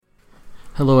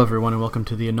Hello everyone and welcome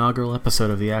to the inaugural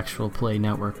episode of the Actual Play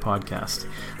Network podcast.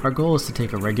 Our goal is to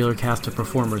take a regular cast of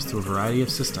performers through a variety of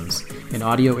systems, in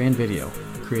audio and video,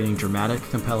 creating dramatic,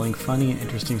 compelling, funny, and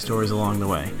interesting stories along the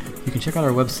way. You can check out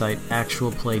our website,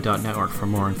 actualplay.network, for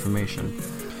more information.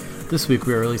 This week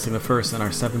we are releasing the first in our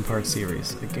 7-part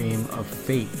series, a game of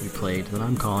Fate we played that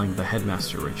I'm calling the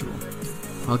Headmaster Ritual.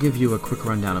 I'll give you a quick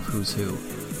rundown of who's who.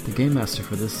 The Game Master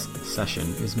for this session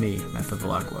is me, Matt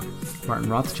Bevilacqua. Martin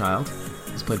Rothschild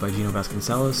is played by Gino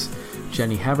Vasconcelos,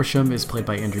 Jenny Haversham is played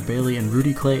by Andrew Bailey, and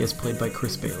Rudy Clay is played by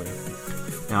Chris Bailey.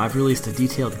 Now, I've released a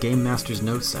detailed Game Master's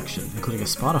Notes section, including a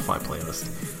Spotify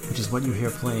playlist, which is what you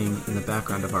hear playing in the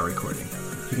background of our recording.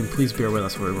 You can please bear with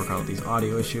us while we work out these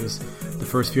audio issues. The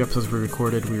first few episodes we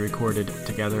recorded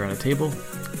together at a table.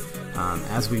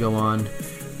 As we go on,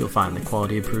 you'll find the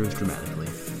quality improves dramatically.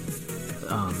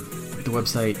 The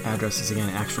website address is again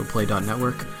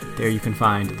actualplay.network. There you can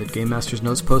find the Game Master's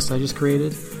Notes post I just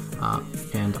created,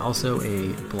 and also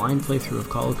a blind playthrough of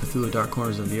Call of Cthulhu Dark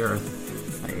Corners of the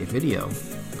Earth, a video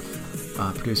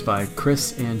produced by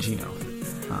Chris and Gino.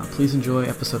 Please enjoy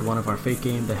episode 1 of our Fate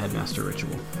game, The Headmaster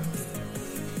Ritual.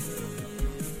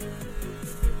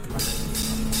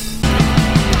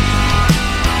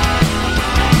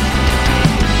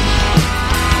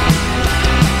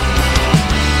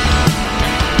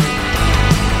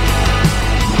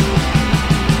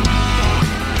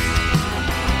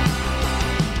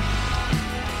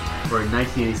 We're in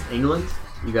 1980s England.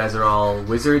 You guys are all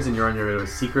wizards and you're under a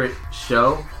secret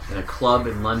show in a club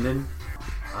in London.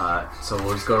 So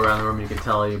we'll just go around the room and you can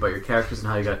tell you about your characters and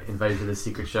how you got invited to this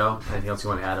secret show. Anything else you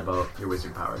want to add about your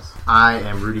wizard powers? I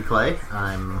am Rudy Clay.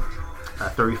 I'm a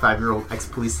 35-year-old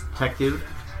ex-police detective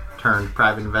turned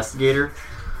private investigator.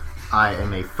 I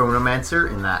am a phonomancer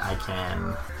in that I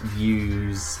can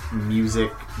use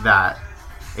music that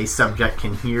a subject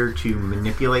can hear to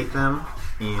manipulate them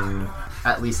in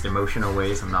at least emotional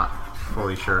ways. I'm not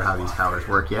fully sure how these powers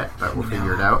work yet, but we'll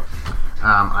figure it out.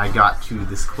 I got to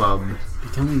this club.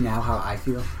 Tell me now how I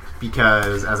feel.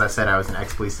 Because, as I said, I was an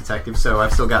ex-police detective, so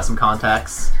I've still got some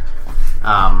contacts.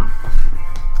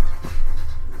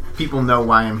 People know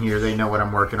why I'm here. They know what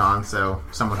I'm working on, so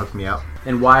someone hooked me up.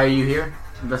 And why are you here?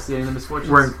 Investigating the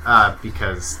misfortunes?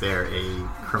 Because they're a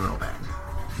criminal band.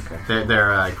 Okay.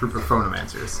 They're a group of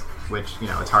phonomancers, which,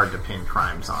 it's hard to pin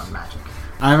crimes on magic.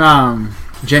 I'm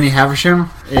Jenny Haversham,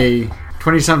 a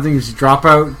 20-somethings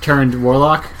dropout turned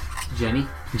warlock. Jenny?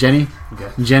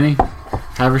 Okay. Jenny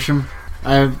Haversham.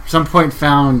 I at some point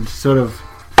found sort of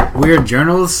weird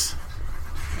journals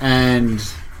and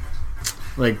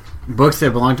like books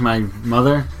that belonged to my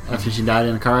mother after she died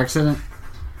in a car accident.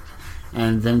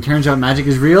 And then it turns out magic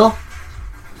is real.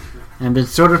 And I've been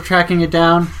sort of tracking it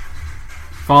down,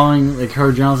 following like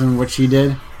her journals and what she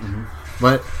did. Mm-hmm.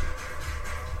 But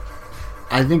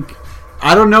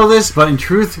I don't know this, but in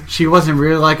truth, she wasn't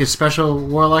really like a special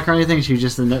warlock or anything. She was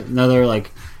just another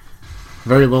like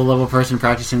very low-level person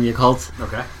practicing the occult.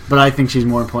 Okay. But I think she's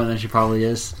more important than she probably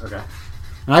is. Okay.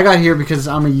 And I got here because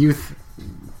I'm a youth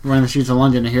running the streets of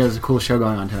London, and hear there's a cool show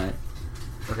going on tonight.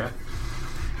 Okay.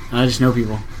 And I just know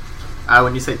people.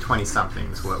 When you say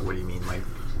 20-somethings, what do you mean? Like,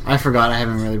 I forgot. I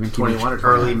haven't really been 21 or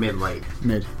early, mid, late.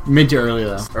 Mid to early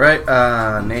though. Alright,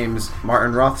 name's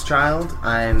Martin Rothschild.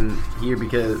 I'm here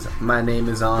because my name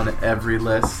is on every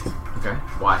list. Okay.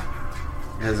 Why?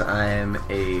 Because I'm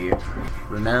a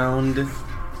renowned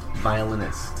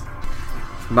violinist.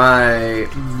 My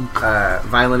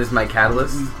violin is my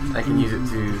catalyst. I can use it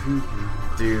to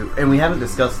do... And we haven't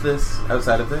discussed this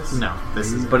outside of this. No,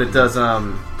 this is... But it does,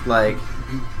 like...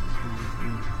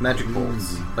 magic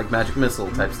bolts, like magic missile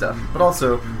type stuff. But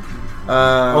also,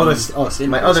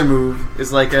 my other move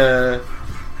is like a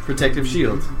protective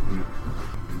shield,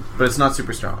 but it's not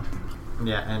super strong.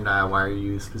 Yeah, and why are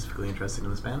you specifically interested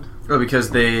in this band? Oh, because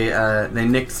they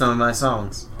nicked some of my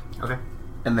songs. Okay.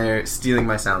 And they're stealing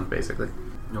my sound, basically.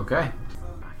 Okay.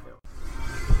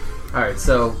 Alright,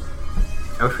 so...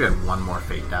 I wish we had one more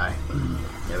fate die.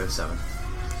 Yeah, we have 7.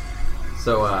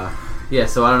 So,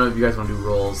 so I don't know if you guys want to do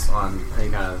rolls on any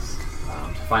kind of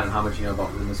find out how much you know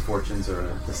about the misfortunes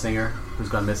or the singer who's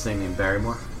gone missing named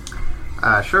Barrymore.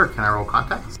 Sure. Can I roll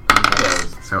contacts?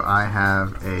 So I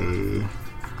have a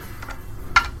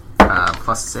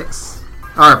 +6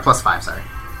 or +5. Sorry.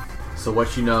 So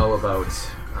what you know about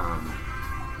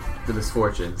the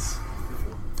misfortunes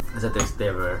is that they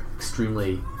have an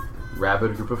extremely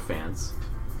rabid group of fans.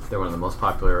 They're one of the most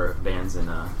popular bands in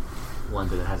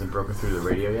London that hasn't broken through the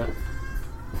radio yet.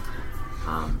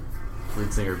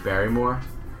 Lead singer Barrymore.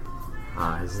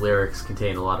 His lyrics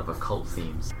contain a lot of occult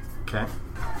themes. Okay.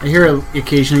 I hear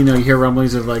occasionally, you hear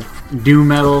rumblings of like doom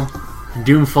metal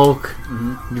Doom folk,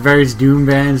 various Doom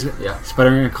bands, Yeah.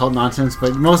 Spider-Man occult nonsense,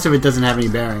 but most of it doesn't have any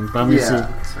bearing. But I'm gonna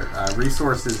So,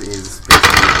 resources is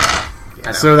basically.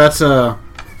 see. So that's a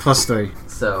 +3.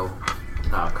 So,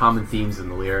 common themes in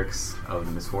the lyrics of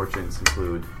the Misfortunes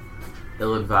include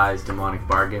ill-advised demonic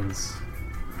bargains,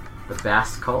 the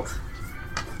Bast cult,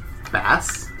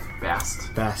 Bats. Bast,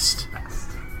 Best.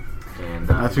 and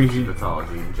I think you-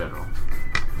 mythology in general,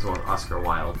 as well as Oscar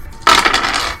Wilde.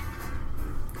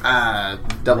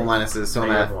 Double minuses, so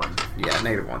I'm at -1. yeah,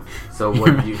 -1. So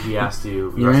what he asked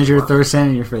you. Your manager throws sand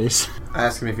in your face. I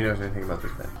asked him if he knows anything about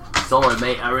this band. Sorry,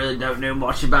 mate. I really don't know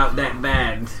much about that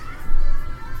band.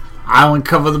 I only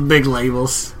cover the big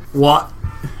labels. What?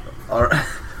 All right,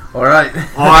 all right.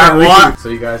 Alright, what? So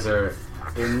you guys are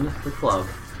in the club.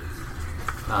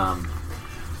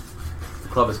 The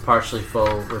club is partially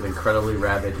full with incredibly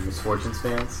rabid Misfortunes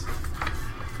fans.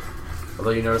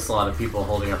 Although you notice a lot of people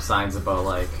holding up signs about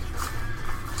like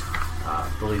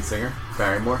the lead singer,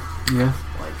 Barrymore. Yeah.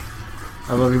 Like,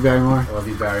 I love you, Barrymore. I love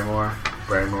you, Barrymore.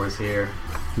 Barrymore's here.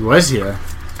 He was here.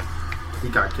 He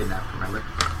got kidnapped. Remember?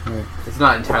 It's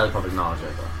not entirely public knowledge,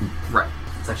 I thought. Right.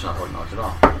 It's actually not public knowledge at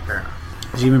all. Fair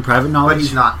enough. Is he even private knowledge? But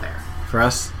he's not there. For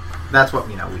us? That's what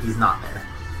we know. He's not there.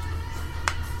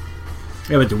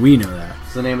 Yeah, but do we know that?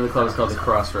 So the name of the club is called the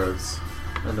Crossroads,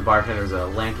 and the bartender is a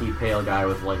lanky, pale guy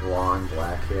with like long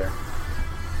black hair,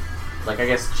 like I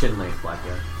guess chin length black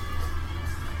hair,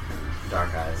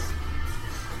 dark eyes.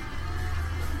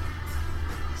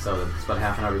 So it's about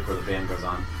half an hour before the band goes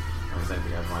on. If there's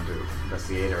anything you guys want to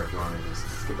investigate, or if you want to just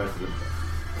skip back to the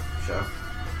show.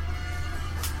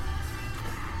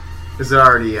 Is it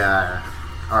already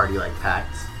like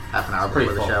packed half an hour It's pretty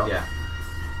before full, the show? yeah.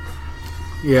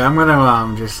 Yeah, I'm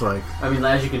gonna just like I mean,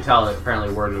 as you can tell,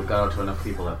 apparently word got out to enough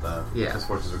people that the Yeah.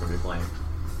 Misfortunes are going to be playing.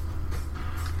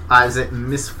 Is it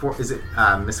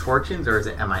Misfortunes or is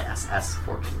it MISS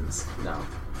Fortunes? No,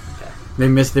 Okay.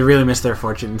 they really missed their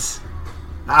fortunes.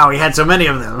 Oh, we had so many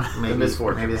of them. Maybe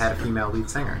Misfortunes. maybe they had a female lead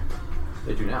singer.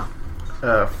 they do now.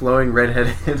 Flowing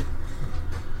redheaded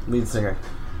lead singer.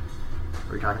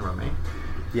 Were you talking about me?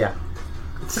 Yeah,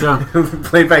 So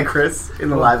played by Chris in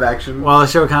the live action. while the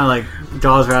show kind of like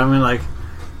dolls around, I'm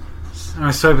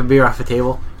gonna swipe a beer off the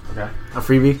table. Okay. A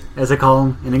freebie, as they call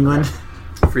them in England.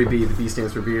 Free B. The B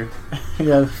stands for beer.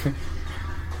 Yeah. Did you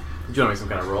want to make some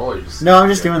kind of roll, or you just? No, I'm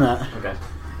just doing that. Okay.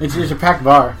 It's a packed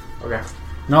bar. Okay.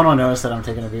 No one will notice that I'm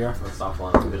taking a beer. Let's stop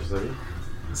falling into dishes of you.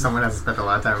 Someone has spent a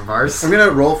lot of time in bars. I'm gonna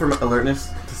roll for alertness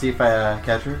to see if I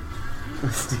catch her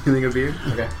stealing a beer.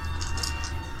 Okay.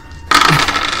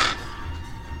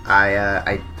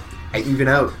 I even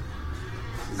out.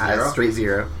 Zero? Straight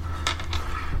 0.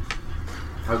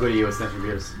 How good are you at snatching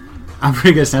beers? I'm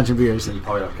pretty good at snatching beers. You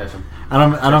probably don't catch them. I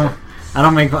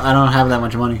don't have that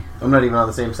much money. I'm not even on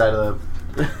the same side of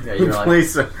the Yeah, you're like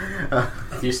place.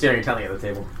 you're staring intently at the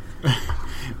table.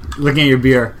 Looking at your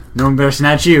beer, no one better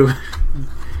snatch you.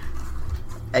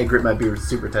 I grip my beer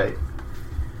super tight.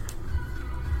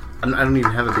 I don't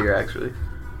even have a beer actually.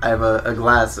 I have a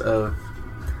glass of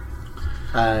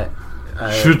gin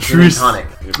and Chartreuse. tonic.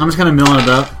 I'm just kind of milling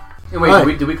about. Hey, wait,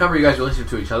 Alright. did we cover you guys' relationship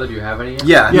to each other? Do you have any yet?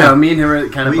 Yeah, Yeah. no, me and him are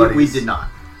kind of We buddies. did not.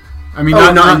 I mean,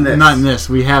 Oh, not in this.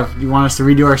 We have. You want us to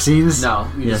redo our scenes? No.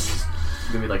 You Yes. just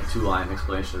give me like a 2-line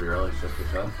explanation of your relationship with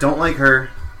each other. Don't like her.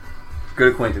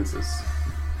 Good acquaintances.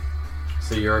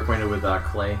 So you're acquainted with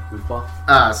Clay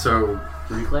Goofball? So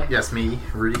Rudy Clay? yes, me,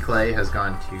 Rudy Clay, has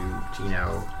gone to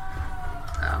Gino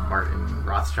Martin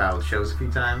Rothschild shows a few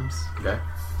times, Okay.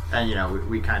 and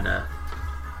we kind of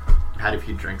had a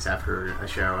few drinks after a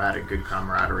show, had a good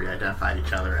camaraderie, identified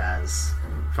each other as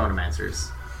phonomancers.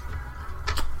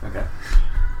 Okay.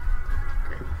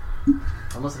 Great.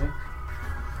 I'm listening.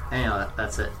 And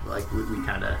that's it. Like we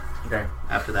kind of Okay.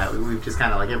 after that we've just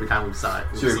kind of like every time we saw it.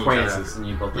 So you're seen each other. acquaintances, and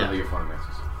you both know Yeah. that you're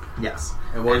phonomancers. Yes.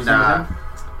 And what was And, your name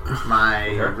with him? My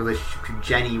Okay. relationship to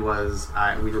Jenny was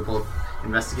we were both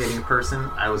investigating a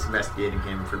person. I was investigating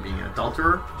him for being an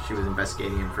adulterer. She was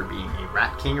investigating him for being a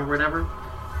rat king or whatever,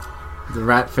 The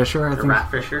Rat Fisher, I the think, rat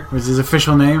fisher. was his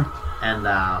official name. And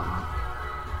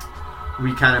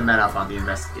we kind of met up on the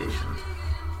investigation.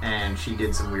 And she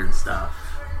did some weird stuff.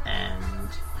 And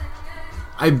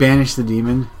I banished the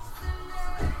demon.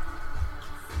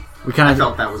 We I kind of.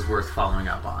 felt that was worth following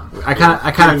up on. I kinda-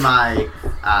 Given my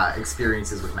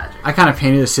experiences with magic. I kind of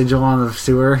painted a sigil on the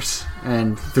sewers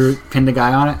and pinned a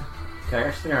guy on it. Okay, I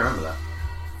actually think I remember that.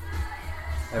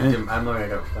 I'm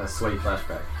looking at a sweaty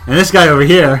flashback. And this guy over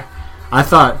here, I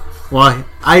thought, well,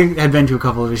 I had been to a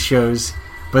couple of his shows,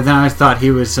 but then I thought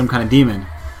he was some kind of demon.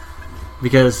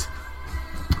 Because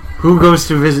who goes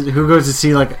to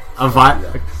see like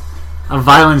a a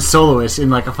violin soloist in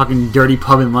like a fucking dirty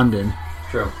pub in London.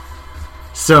 True.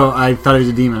 So I thought he was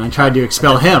a demon. I tried to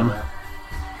expel him,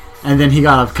 and then he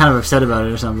got kind of upset about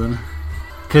it or something.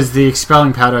 Because the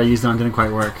expelling powder I used on him didn't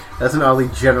quite work. That's an oddly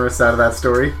generous side of that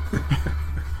story.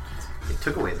 It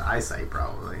took away his eyesight,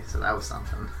 probably, so that was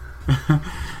something.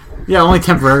 Yeah, only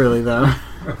temporarily though.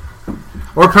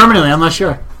 Or permanently, I'm not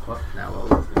sure. Now,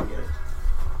 well,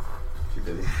 Too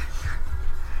busy.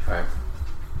 Alright.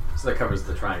 So that covers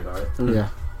the triangle, right? Yeah.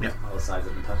 All the sides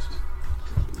have been touched.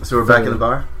 So we're back in the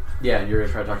bar? Yeah, and you're going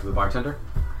to try to talk to the bartender?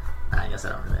 I guess I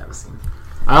don't really have a scene.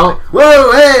 I'll.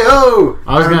 Whoa, hey, oh!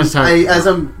 I was gonna start. As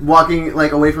I'm walking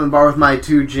like away from the bar with my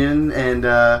 2 gin and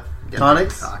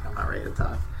tonics, Talk. I'm not ready to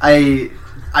talk. I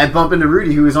bump into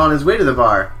Rudy, who is on his way to the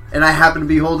bar, and I happen to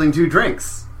be holding 2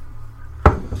 drinks.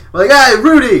 I'm like, hey,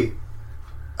 Rudy!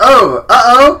 Oh,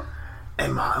 uh-oh! Hey,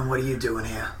 Martin, what are you doing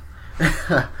here?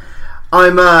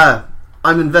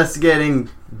 I'm investigating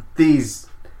these,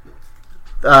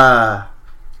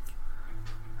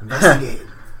 Investigating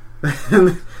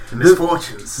the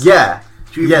misfortunes. yeah.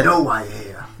 Do you even know why you're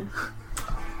here?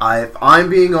 If I'm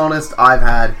being honest, I've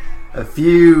had a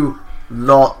few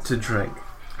lot to drink.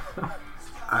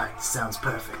 Alright, sounds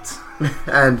perfect.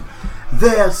 And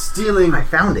they're stealing I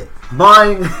found it.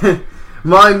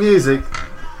 my music,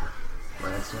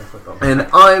 and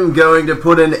I'm going to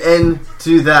put an end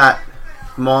to that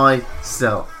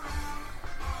myself.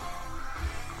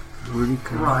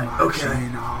 Right, okay.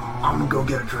 I'm gonna go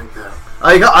get a drink though.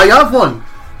 I got one.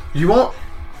 You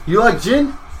like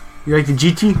gin? You like the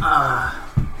GT?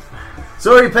 It's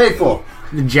already paid for.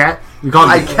 The Jet? We call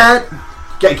it.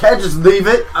 I can't just leave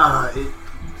it.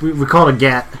 We call it a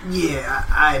GAT. Yeah,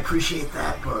 I appreciate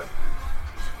that, but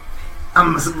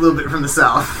I'm a little bit from the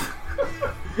south.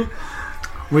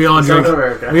 We all drink. South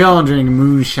America. We all drink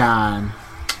moonshine.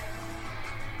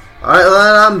 All right,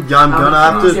 then I'm gonna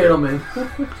have to. Gentlemen.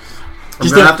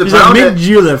 Just gonna have to a pound mint it.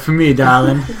 julep for me,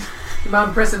 darling.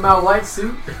 I'm pressing my white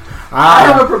suit. I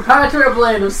have a proprietary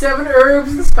blend of 7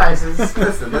 herbs and spices.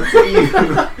 Listen, let's see you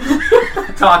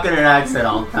talking in an accent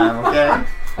all the time, okay?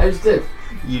 I just did.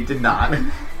 You did not.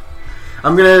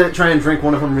 I'm gonna try and drink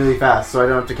one of them really fast, so I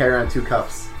don't have to carry around 2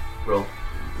 cups. Roll.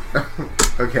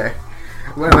 Okay.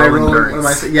 What am I Roll rolling?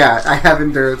 endurance. Yeah, I have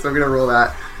endurance. I'm gonna roll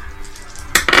that.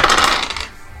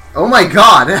 Oh my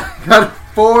god! I got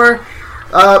 4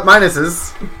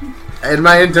 minuses, and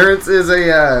my endurance is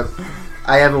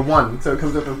I have a 1, so it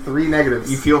comes up with 3 negatives.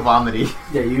 You feel vomity.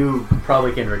 Yeah, you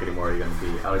probably can't drink anymore. You're going to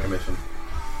be out of commission.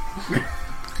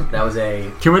 That was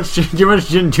a... Too much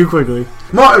gin too quickly.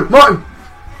 Martin!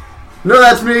 No,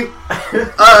 that's me.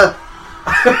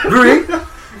 Rudy?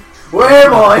 Where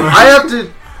am I? I have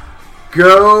to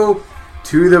go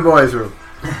to the boys' room.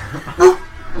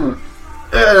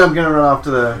 And I'm gonna run off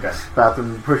to the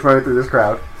bathroom and push my way through this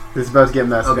crowd. This is about to get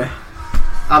messy. Okay.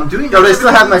 Do we know No, they have still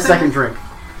a have new my lead singer? second drink.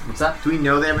 What's that? Do we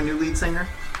know they have a new lead singer?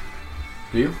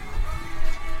 Do you?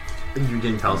 You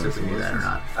didn't tell us if we knew that or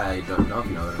not. I don't know if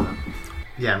you know that or not.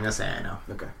 Yeah, I'm gonna say I know.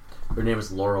 Okay. Her name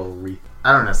is Laurel Wreath.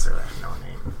 I don't necessarily have to know her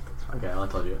name. That's fine. Okay, I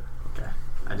told you. Okay.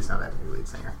 I just know they have a new lead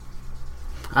singer.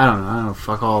 I don't know. I don't know.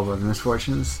 Fuck all the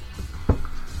misfortunes.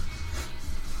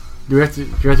 Do we have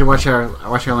to watch our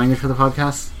language for the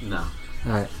podcast? No. All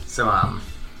right. So,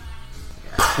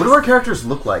 What do our characters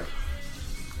look like?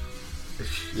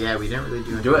 yeah, we didn't really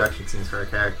do Do it. introduction scenes for our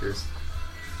characters.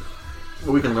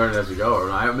 Well, we can learn it as we go. Or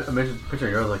I'm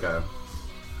picturing yours like a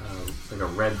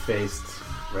red-faced,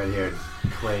 red-haired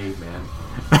clay man.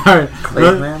 All right.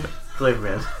 Caveman? Clay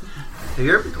man. Have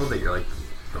you ever been told that you're like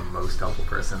the most helpful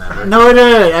person ever? No.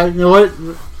 You know what?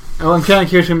 Oh, I'm kind of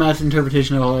curious to Matt's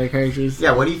interpretation of all our characters.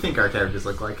 Yeah, what do you think our characters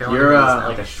look like? I wanna You're know this now.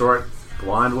 like a short,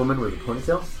 blonde woman with a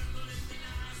ponytail.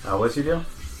 What's your deal?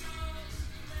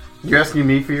 You're asking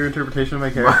me for your interpretation of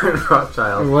my character? Martin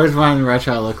Rothschild. What does Ryan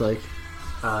Rothschild look like?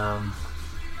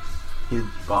 He's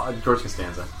George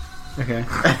Costanza. Okay.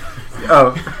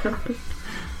 Oh.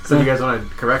 So do you guys want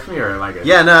to correct me, or am I good?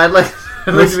 Yeah, no, I'd like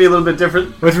to be a little bit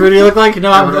different. What's Rudy look like?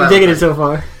 No, I'm digging it so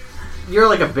far. You're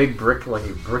like a big brick, like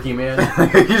a bricky man.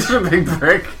 He's a big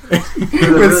brick. With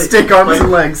With stick arms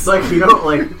and legs. It's like, you know,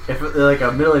 like if like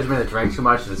a middle-aged man that drank too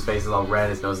much and his face is all red,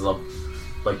 his nose is all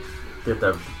like get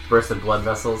the bursted blood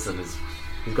vessels, and he's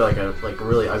got like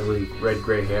really ugly red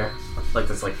gray hair, like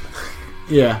this, like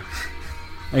Yeah.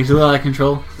 Like, he's a little out of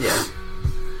control. yeah.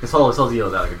 His whole deal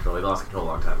is out of control. He lost control a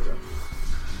long time ago.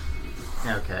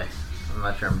 Okay. I'm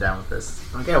not sure I'm down with this.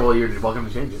 Okay, well you're welcome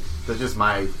to change it. That's just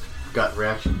my gut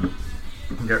reaction.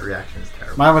 Gut reaction is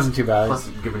terrible. Mine wasn't too bad. Plus,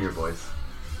 given your voice.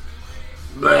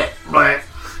 Bleh, bleh.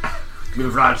 Give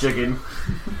me fried chicken.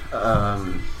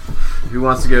 Who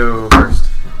wants to go first?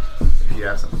 if you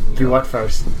have something. Do what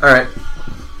first? All right.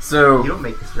 So You don't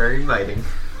make this very inviting.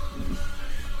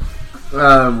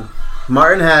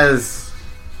 Martin has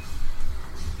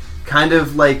kind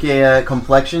of like a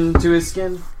complexion to his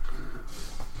skin,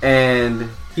 and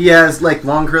he has like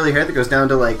long curly hair that goes down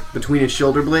to like between his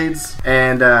shoulder blades,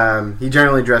 and he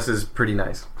generally dresses pretty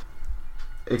nice,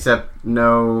 except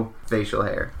no facial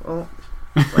hair. Well,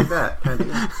 like that kind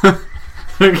of.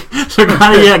 So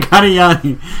kind of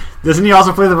young. Doesn't he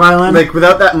also play the violin? Like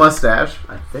without that mustache.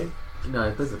 I think. No,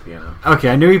 it plays the piano. Okay,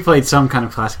 I knew he played some kind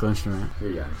of classical instrument.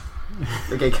 You're young.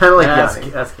 Okay, kind of like Ask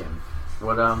Yanni. him.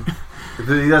 What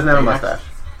He doesn't have a mustache.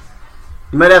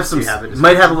 He might have some. Do you have a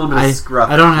Might have a little bit of scruff.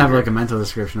 I don't have like a mental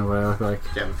description of what I look like.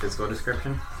 Do you have a physical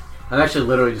description? I'm actually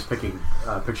literally just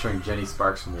picturing Jenny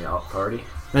Sparks from the Party.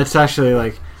 That's actually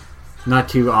like not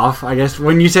too off, I guess.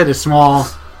 When you said a small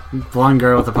blonde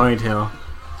girl with a ponytail,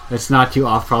 it's not too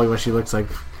off. Probably what she looks like.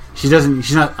 She's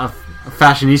not a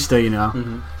fashionista, you know,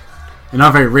 Mm-hmm. and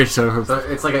not very rich. So her So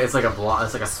it's like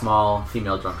a small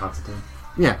female John Constantine.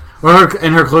 yeah, well,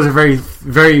 her clothes are very,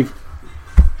 very,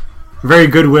 very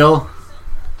Goodwill,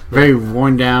 very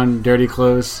worn down, dirty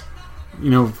clothes. You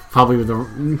know, probably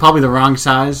the wrong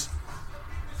size.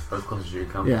 Or as close as you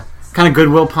come. Yeah, kind of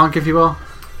Goodwill punk, if you will.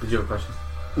 Did you have a question?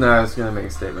 No, I was gonna make a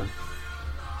statement.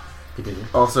 Continue.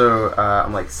 Also,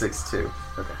 I'm like 6'2".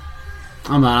 Okay.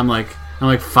 I'm not. I'm like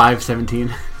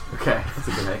 5'17". Okay, that's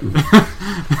a good height.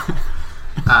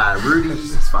 Rudy.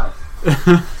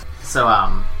 6'5". So,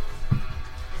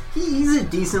 he's a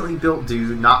decently built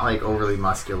dude, not like overly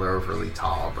muscular, overly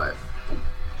tall, but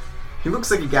he looks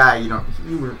like a guy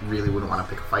you really wouldn't want to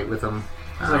pick a fight with him.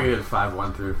 He's like a good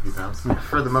 5'1", 350 pounds.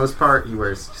 For the most part, he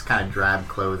wears just kind of drab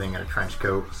clothing and a trench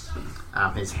coat.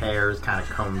 His hair is kind of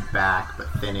combed back but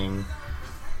thinning,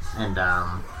 and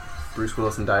Bruce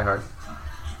Willis in Die Hard.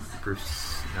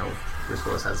 Bruce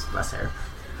Willis has less hair.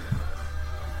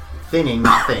 Thinning,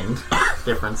 not thinned.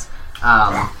 Difference.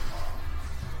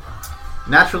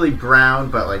 Naturally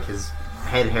brown, but like his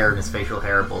head hair and his facial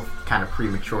hair are both kind of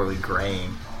prematurely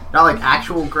graying. Not like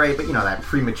actual gray, but you know, that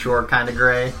premature kind of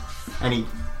gray. And he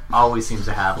always seems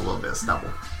to have a little bit of stubble.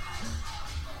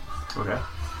 Okay.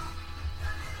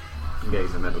 I'm getting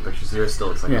some mental pictures. Yours still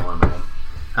looks like Yeah. the one in my head.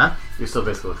 Huh? You still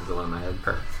basically look like the one in my head.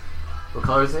 Perfect. What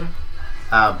color is he?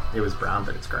 It was brown,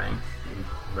 but it's graying.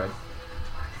 Red.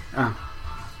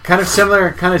 Kind of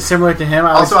similar to him.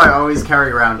 Also, I always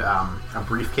carry around a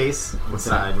briefcase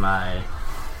inside my...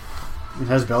 It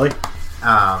has belly.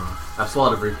 I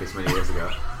swallowed a briefcase many years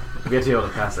ago. We have to be able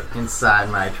to pass it. inside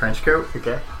my trench coat.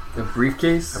 Okay. A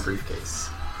briefcase? A briefcase.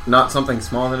 Not something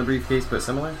smaller than a briefcase, but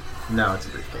similar? No, it's a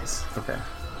briefcase. Okay.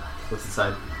 What's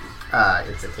inside?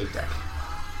 It's a tape deck.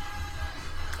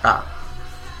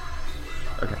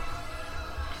 Okay.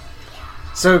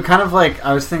 So kind of like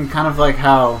I was thinking, kind of like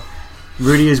how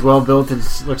Rudy is well built and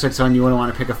looks like someone you wouldn't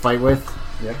want to pick a fight with.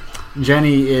 Yeah.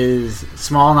 Jenny is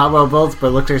small, not well built,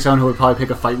 but looks like someone who would probably pick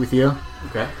a fight with you.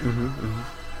 Okay.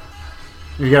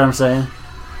 You get what I'm saying?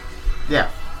 Yeah.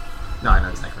 No, I know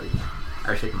exactly.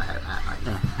 I was shaking my head at that.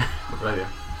 Like, What did I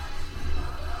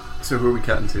do? So who are we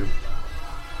cutting to?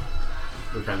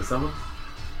 What kind of someone?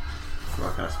 We're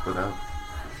all kind of split out.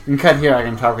 You can cut here. I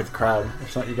can talk with the crowd.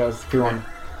 If not, you guys, if you want.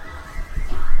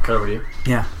 Cut over to you.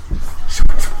 Yeah.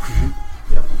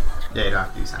 Yep. yeah, you don't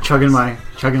have to do sound. Chugging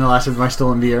the last of my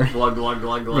stolen beer. Glug, glug,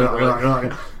 glug, glug, I glug.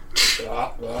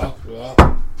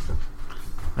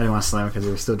 didn't want to slam it because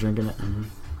they were still drinking it.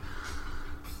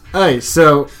 Hey,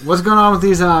 so what's going on with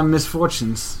these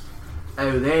misfortunes?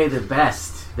 Oh, they're the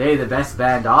best. They're the best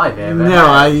band I've ever No,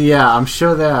 had. I'm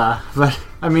sure they are, but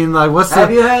I mean, like, what's Have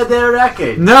the? you heard their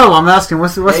record? No, I'm asking,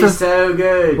 what's They're the? so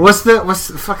good. What's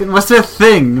their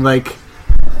thing? Like,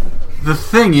 the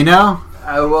thing, you know?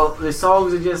 Oh, well, the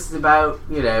songs are just about,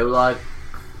 like,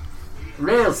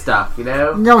 real stuff,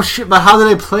 No shit, but how do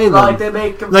they play them? Like, they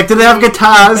make them... Like, do they have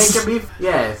guitars?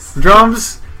 Yes.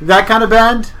 Drums? That kind of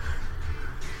band?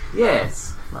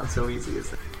 Yes. Not so easy,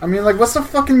 is it? I mean, like, what's the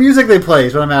fucking music they play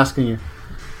is what I'm asking you.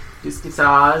 Just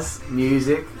guitars,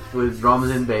 music, with drums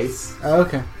and bass. Oh,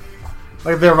 okay.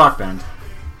 Like, they're a rock band.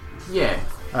 Yeah.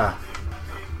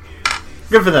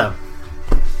 Good for them.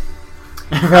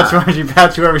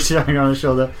 Pat you over showing on the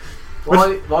shoulder.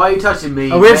 Why are you touching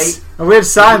me, A weird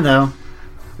sign, though.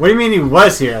 What do you mean he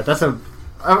was here? That's a...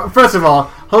 first of all,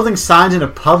 holding signs in a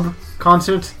pub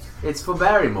concert? It's for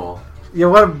Barrymore.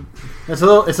 Yeah, it's a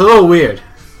little weird.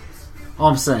 All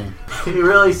I'm saying. He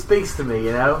really speaks to me,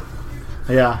 Yeah.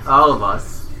 All of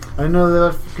us. I know there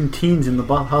are fucking teens in the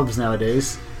pubs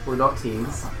nowadays. We're not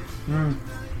teens. Mm.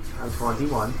 I'm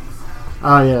 21.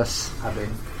 Oh, yes. I've been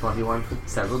 21 for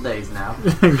several days now.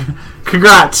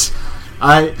 Congrats!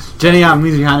 Jenny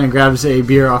moves behind and grabs a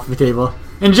beer off the table.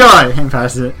 Enjoy! And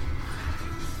passes it.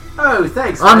 Oh,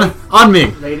 thanks, On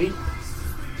me. lady.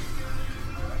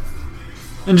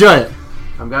 Enjoy it.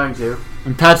 I'm going to.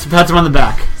 And pats him on the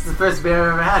back. This is the first beer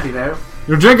I've ever had, you know.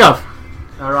 You'll drink up.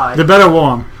 Alright. The better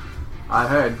warm. I've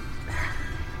heard.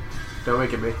 Don't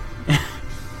wake at me. It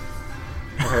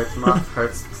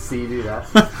hurts to see you do that.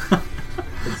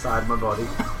 Inside my body.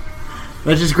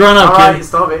 That's just growing up, Alright, kid.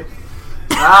 stop it.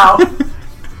 Ow!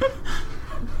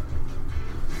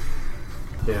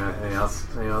 Yeah, anything else?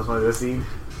 Anyone else want to do a scene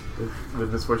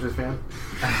with Misfortune's fan?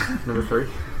 Number 3?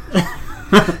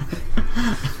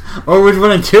 Or which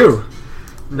one and two?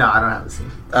 No, I don't have a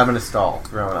scene. I'm in a stall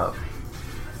growing up.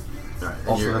 Alright.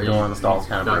 Also, the door on the stall is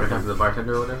kind of not gonna broken. talk to the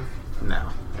bartender or whatever? No,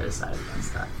 I decided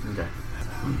against that. Okay.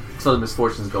 So the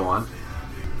Misfortunes go on.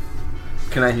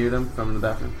 Can I hear them from the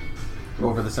bathroom?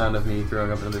 Over the sound of me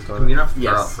throwing up into this You toilet? don't have to throw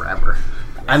Yes. up forever.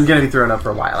 I'm gonna be throwing up for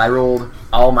a while. I rolled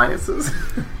all minuses.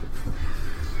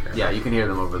 Yeah, you can hear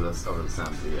them over the sound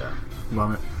of the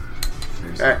Vomit.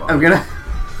 Alright, I'm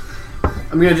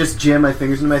gonna just jam my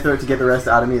fingers into my throat to get the rest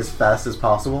out of me as fast as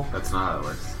possible. That's not how it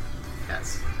works.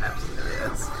 Yes, absolutely.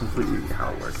 That's completely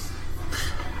how it works.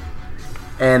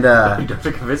 And You don't have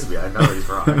to convince me. I know that he's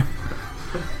wrong.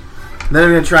 then I'm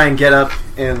gonna try and get up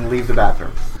and leave the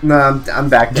bathroom. No, I'm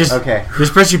back there. Okay.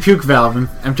 Just press your puke valve and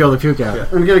empty all the puke out. Yeah.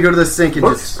 I'm gonna go to the sink and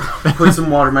just put some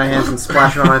water in my hands and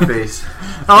splash it on my face.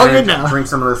 Oh, and good now. Drink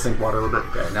some of the sink water a little bit.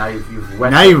 Okay, now you've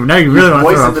wet Now you really want to throw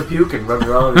moistened up. the puke and rubbed it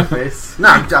all over your face. No,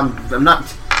 I'm not.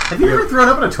 Have you ever thrown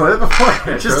up in a toilet before? Yeah,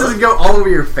 It just toilet. doesn't go all over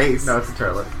your face. No, it's a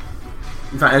turlet.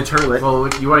 Fine, a toilet. Well,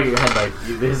 you want to get your head like...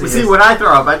 See, when I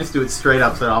throw up, I just do it straight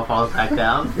up so it all falls back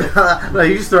down. No,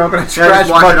 you just throw up in a just trash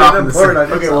wash it bucket off in and the pour it sink.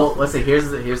 on Okay, yourself. well, let's say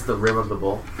here's the rim of the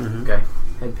bowl. Mhm. Okay,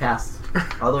 head past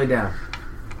all the way down.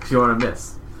 If you want to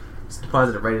miss, just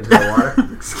deposit it right into the water.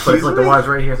 But it's like the water's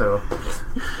right here, so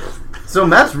So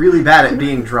Matt's really bad at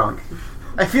being drunk.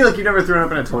 I feel like you've never thrown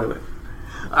up in a toilet.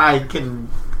 I can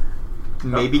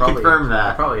maybe Probably- confirm I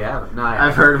that. probably haven't. No,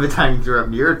 I've heard of a time you threw up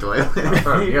near a toilet.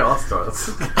 Yeah, lots of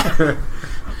toilets.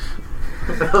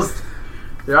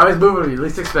 They're always moving when you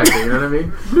least expect it. You know what I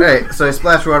mean? Alright, so I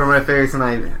splash water on my face and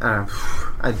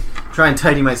I try and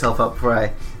tidy myself up before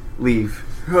I leave.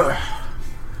 You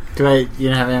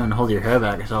didn't have anyone hold your hair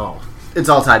back at all. It's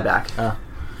all tied back.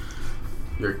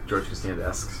 You're George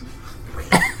Costanza-esque.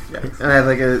 And I have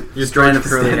like a You're strand trying of to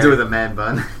curly stand hair. with a man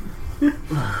bun.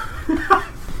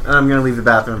 And I'm gonna leave the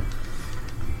bathroom.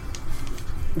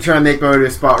 Try and make my way to a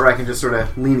spot where I can just sort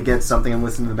of lean against something and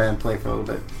listen to the band play for a little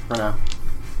bit. For now.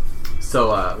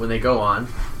 So when they go on,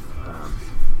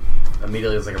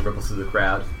 immediately there's like a ripple through the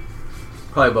crowd.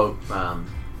 Probably about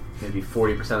maybe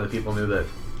 40% of the people knew that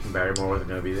Barrymore wasn't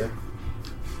going to be there.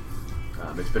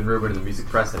 It's been rumored in the music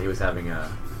press that he was having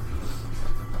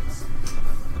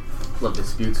love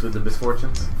disputes with the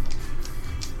Misfortunes.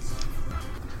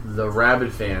 The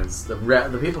rabid fans, the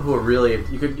people who are really,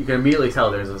 you can immediately tell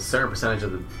there's a certain percentage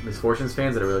of the Misfortunes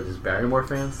fans that are really just Barrymore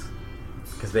fans,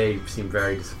 because they seem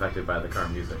very disaffected by the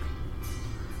current music.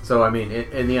 So I mean,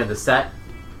 in the end, the set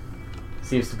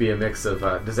seems to be a mix of.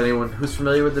 Does anyone who's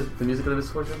familiar with the music of the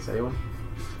Misfortunes? Anyone?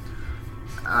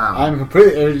 I'm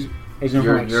completely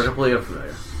You're completely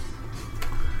unfamiliar.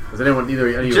 Does anyone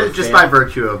either? Just by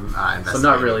virtue of So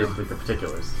not really investigating like the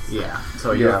particulars. them. Yeah.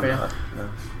 So you're a I'm fan? not, no.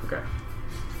 Okay.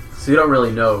 So you don't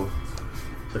really know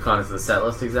the contents of the set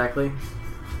list exactly,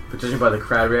 but judging by the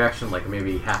crowd reaction, like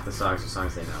maybe half the songs are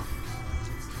songs they know.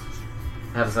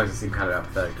 Half the songs that seem kind of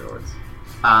apathetic towards.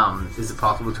 Is it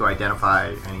possible to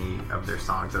identify any of their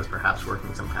songs as perhaps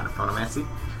working some kind of phonomancy?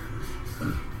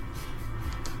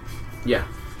 Yeah.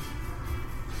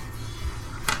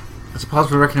 Is it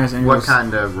possible to recognize any What of those?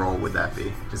 kind of role would that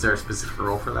be? Is there a specific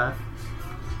role for that?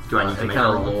 Do I need to Any make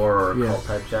kind a of roll? lore or Yeah. cult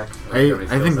type check?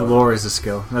 I think lore is a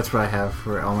skill. That's what I have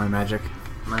for all my magic.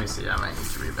 Let me see. I might need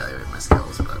to reevaluate my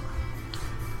skills, but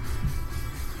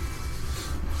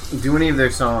Do any of their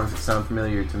songs sound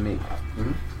familiar to me?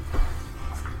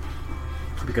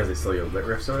 Because they still use lit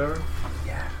riffs or whatever.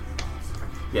 Yeah.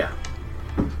 Yeah.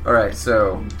 Alright,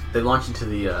 so. They launch into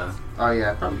the. Oh,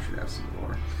 yeah, I probably should have some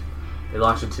more. They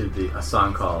launch into a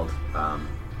song called.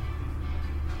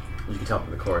 You can tell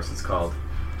from the chorus. It's called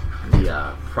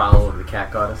the Prowl of the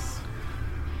Cat Goddess.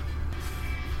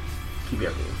 Keep you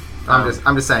updated.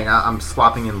 I'm just saying. I'm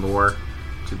swapping in lore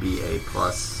to be a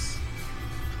plus.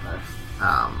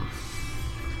 A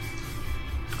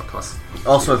plus.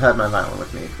 Also, I've had my violin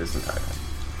with me this entire time.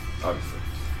 Obviously.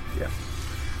 Yeah.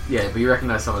 Yeah, but you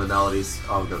recognize some of the melodies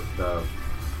of the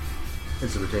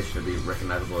instrumentation to be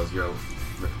recognizable as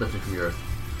lifted from your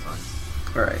songs.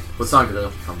 Alright. What song did they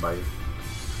lift from by you?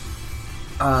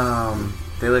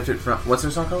 They lifted from. What's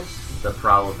their song called? The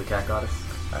Prowl of the Cat Goddess.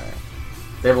 Alright.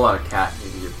 They have a lot of cat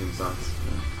in your theme songs.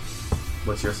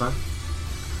 What's your song?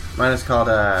 Mine is called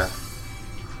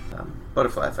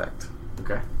Butterfly Effect.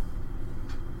 Okay.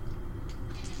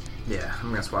 Yeah, I'm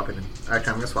gonna swap it in. Actually,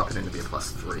 I'm gonna swap it in to be a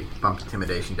 +3. Bump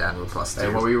intimidation down to a +2.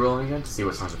 And what were you rolling again? To see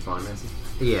what songs are fun, Nancy?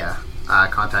 Yeah,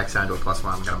 contact sound to a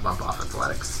 +1. I'm gonna bump off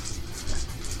athletics.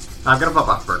 I'm gonna bump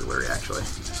off burglary actually.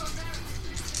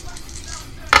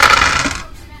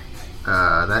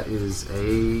 That is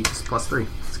a just +3.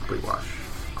 It's a complete wash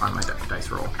on my dice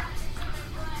roll.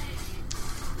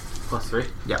 +3?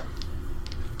 Yep.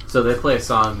 So they play a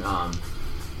song,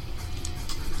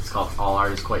 it's called All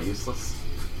Art is Quite Useless.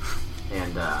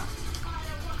 And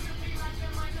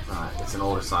it's an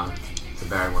older song. It's a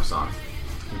Barrymore song.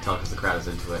 You can tell because the crowd is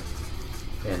into it.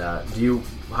 And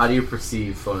how do you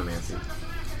perceive phonomancy?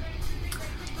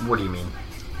 What do you mean?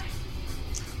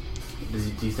 Do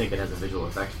you think it has a visual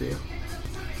effect for you?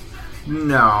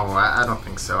 No, I don't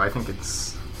think so. I think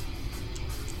it's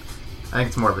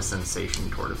more of a sensation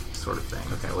sort of thing.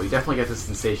 Okay, well you definitely get the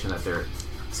sensation that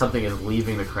something is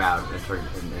leaving the crowd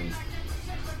and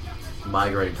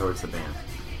migrating towards the band.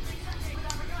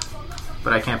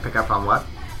 But I can't pick up on what?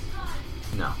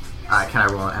 No. Can I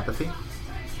roll an empathy?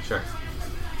 Sure.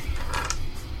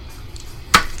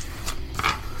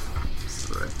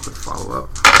 So a quick follow up.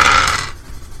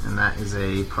 And that is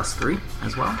a +3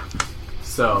 as well.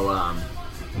 So,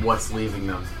 what's leaving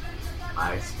them,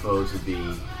 I suppose, would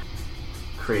be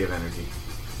creative energy.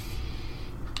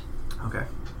 Okay.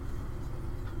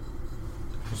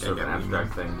 Sort of an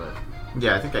abstract thing, but...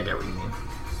 Yeah, I think I get what you mean.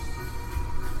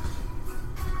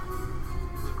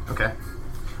 Okay.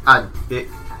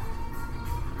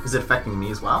 Is it affecting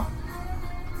me as well?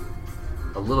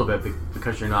 A little bit,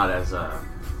 because you're not as...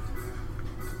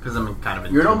 Because I'm kind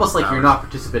of... You're almost like you're not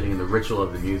participating in the ritual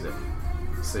of the music.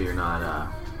 So you're not,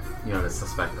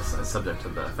 subject to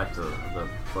the effect of the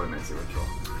phonomancy ritual.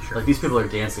 Sure. Like, these people are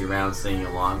dancing around, singing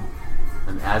along,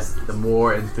 and as the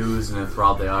more enthused and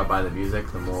enthralled they are by the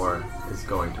music, the more is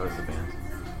going towards the band.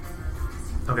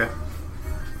 Okay.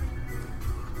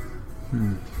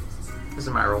 These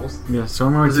are my rolls. Yeah, so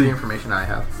I'm going This is the to. information I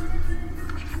have.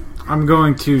 I'm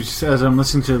going to, as I'm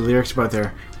listening to the lyrics about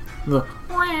the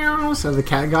wow of the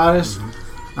cat goddess,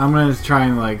 I'm going to try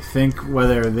and think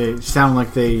whether they sound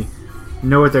like they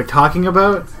know what they're talking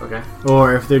about, Okay.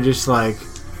 or if they're just like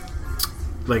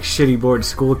shitty bored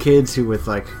school kids who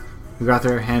got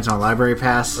their hands on a library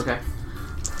pass. Okay.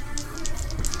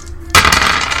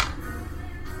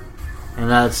 And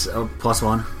that's a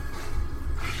 +1.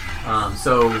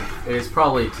 So it is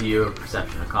probably to you a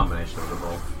perception, a combination of the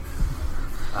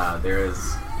both. There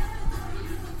is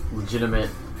legitimate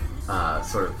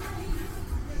sort of...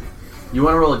 You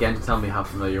want to roll again to tell me how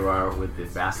familiar you are with the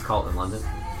Bast cult in London?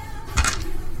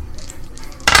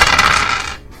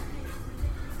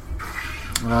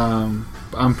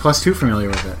 I'm +2 familiar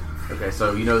with it. Okay,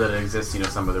 so you know that it exists, you know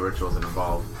some of the rituals that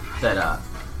involve that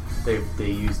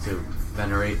they use to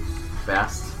venerate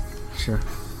Bast, Sure.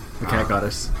 The cat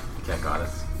goddess. the cat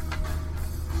goddess.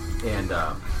 And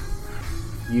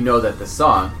you know that the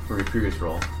song from your previous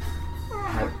roll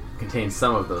contains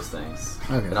some of those things.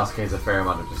 Okay. It also contains a fair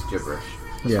amount of just gibberish,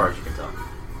 as Yeah. far as you can tell.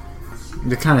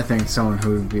 The kind of thing someone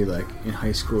who would be in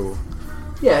high school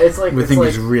Yeah, it's like would think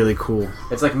is really cool.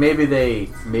 it's like maybe the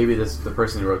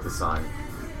person who wrote this song,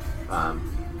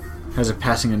 Has a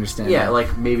passing understanding. yeah,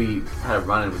 like maybe had a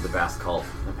run-in with the Bast cult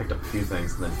and picked up a few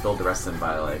things and then filled the rest of them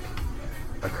by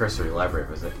a cursory library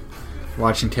visit.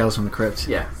 Watching Tales from the Crypt.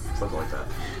 Yeah, something like that.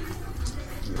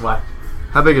 What?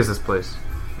 How big is this place?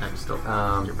 I'm still...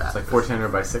 you're It's bad. like 1400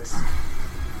 by 6.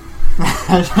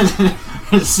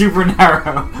 It's super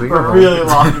narrow, We but go really home.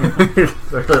 long. It's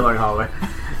a really long hallway.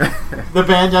 The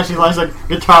band actually lines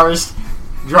guitarist,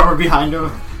 drummer behind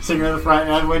him, singer in the front,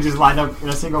 and everyone just lined up in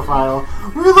a single file.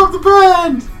 We love the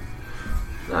band!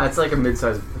 No, it's like a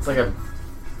mid-sized. It's like a.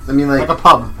 I mean, Like a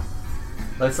pub.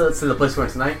 Let's say the place we're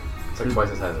in tonight. It's like twice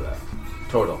the size of that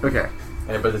total. okay.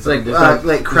 And, but it's Like, there's like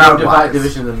there's crowd-wise.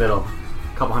 division in the middle.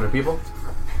 A couple hundred people.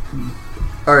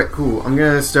 All right, cool. I'm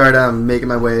gonna start making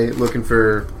my way looking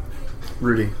for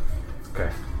Rudy.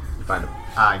 Okay, you find him.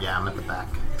 Yeah, I'm at the back.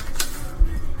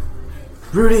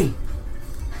 Rudy.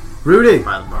 Rudy.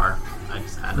 By the bar. I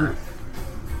just had her.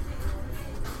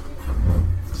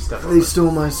 Just step They over.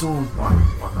 stole my song.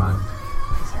 Walk on.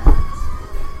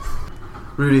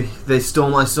 Rudy, they stole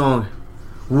my song.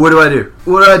 What do I do?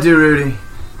 What do I do, Rudy?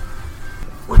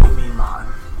 What do you mean, man?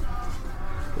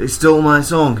 They stole my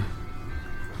song.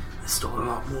 I stole a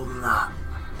lot more than that.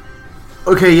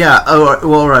 Okay, yeah. All right.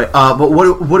 Well, all right. But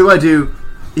what do I do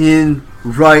in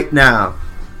right now.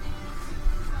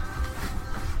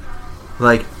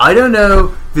 Like, I don't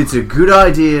know if it's a good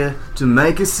idea to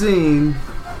make a scene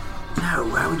No,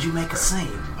 why would you make a scene?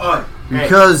 Oh,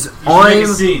 because hey, you should make a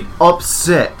I'm scene.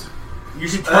 upset. You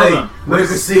should tell them. Make a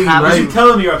scene, You should tell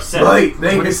them you're upset.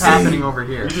 What is happening over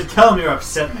here? You should tell them you're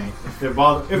upset, mate. If they're Make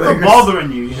a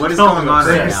bothering you, you should What is tell going them on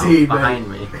you're right upset. now scene, behind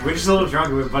me? We're just a little drunk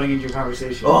and we're butting into your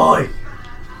conversation. Oi!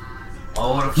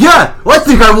 Oh, Yeah, I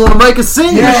think I want to make a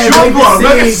scene. Yeah, Sure, bro,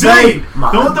 make a scene, scene!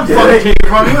 Mom. Don't let the Yeah. fuck take it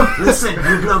from you. Listen,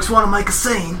 you blokes want to make a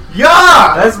scene?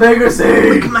 Yeah! Let's make a We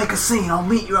scene. can make a scene. I'll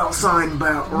meet you outside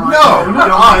about right No, now. not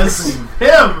Don't make a us. scene.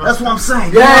 Him! That's what I'm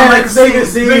saying. Yeah, You wanna let's make a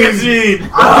scene. Make a scene! I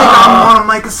think I want to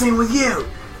make a scene with you.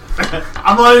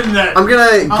 I'm not in that. I'm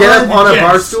gonna I'll get let up you on a guess.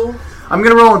 bar stool. I'm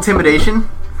gonna roll intimidation.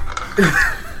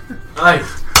 Hey,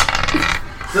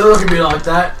 don't look at me like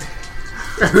that.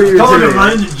 Tell him I'm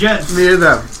not in the jets. Me or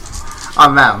them.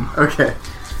 On them. Okay.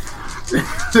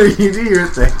 So you do your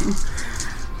thing.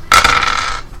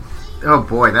 Oh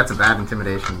boy, that's a bad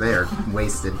intimidation. They are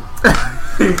wasted.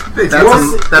 What's a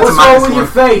wrong minus with your one.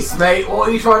 face, mate? What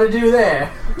are you trying to do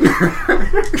there?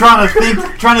 trying to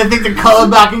think the color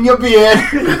back in your beard.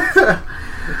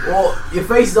 Well, your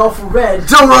face is awful red.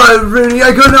 Don't worry, Rooney.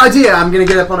 I got an idea. I'm gonna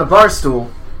get up on a bar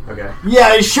stool. Okay.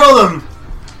 Yeah, show them.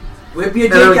 Whip your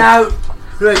No, dick no. out.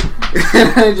 Right.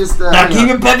 I just. Now hang keep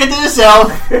on. it pecking to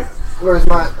yourself. Where's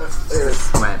my?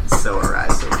 This went so awry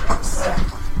so fast.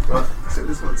 So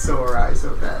this went so awry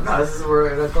so fast. No, this is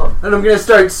where I thought. And I'm gonna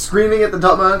start screaming at the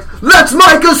top of my lungs. Let's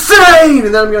make a scene!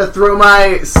 And then I'm gonna throw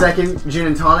my second gin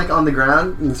and tonic on the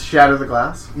ground and shatter the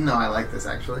glass. No, I like this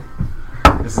actually.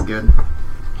 This is good.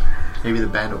 Maybe the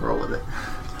band will roll with it.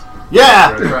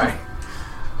 Yeah, Right.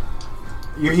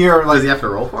 you're here Does like he have to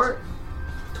roll for it?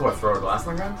 To what, throw a glass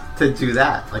on the ground? To do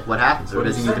that? Like what happens? Or What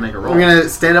does did he you need to say? make a roll? I'm gonna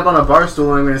stand up on a bar stool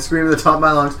and I'm gonna scream at the top of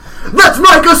my lungs. Let's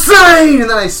make a scene! And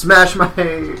then I smash my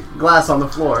glass on the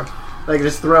floor. Like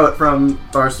just throw it from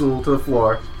bar stool to the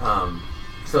floor.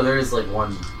 So there is like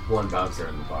one bouncer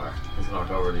in the bar. He's gonna walk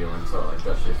over to you and sort of like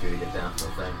dust your feet to get down to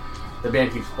the thing. The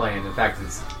band keeps playing. In fact,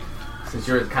 since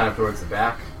you're kind of towards the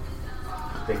back,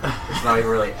 it's not even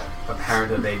really apparent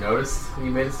that they noticed that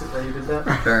you did that.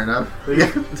 Fair enough.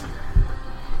 Yeah.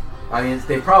 I mean,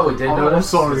 they probably did Oh, I'm notice.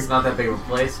 sorry. It's not that big of a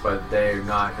place, but they're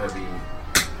not gonna be.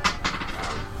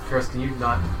 Chris, can you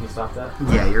stop that?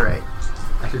 Yeah, you're right.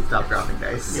 I should stop dropping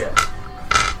dice. Yeah.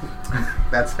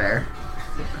 That's fair.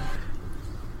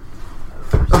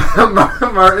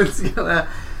 Martin's gonna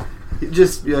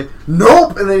just be like,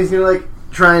 nope! And then he's gonna like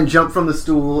try and jump from the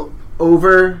stool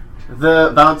over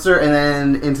the bouncer and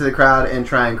then into the crowd and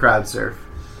try and crowd surf.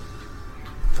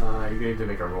 You're gonna need to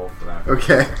make a roll for that.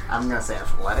 Okay. I'm gonna say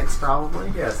athletics probably.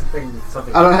 Yeah,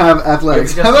 something. I don't have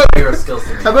athletics. Just How about, your skills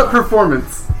to make how about it.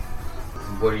 performance?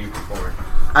 What are you performing?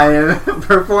 I am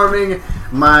performing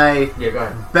my Yeah, go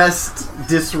ahead. best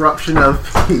disruption of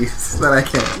peace that I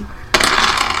can.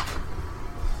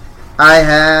 I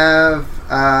have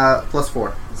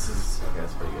 +4. This is okay.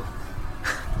 That's pretty good.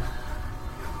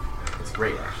 It's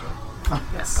great, actually.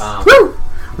 Yes. Woo!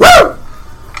 Woo!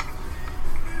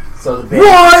 So the band.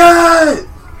 Wyatt!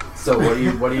 So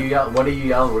what do you yell? What are you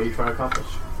yelling? What are you trying to accomplish?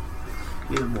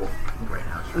 Either will. Right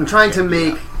now. I'm trying to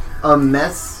make a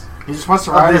mess he just wants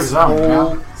to of ride this his own. You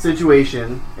whole know?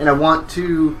 situation, and I want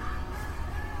to,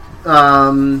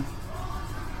 I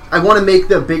want to make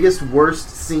the biggest worst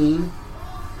scene,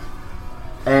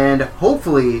 and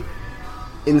hopefully,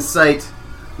 incite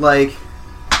like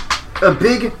a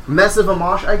big mess of a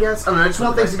mosh. I guess I don't know. I just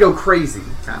want things to go crazy.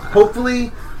 Kinda.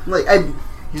 Hopefully, like I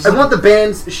want the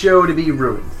band's show to be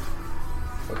ruined.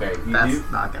 Okay,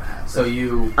 That's not gonna happen. so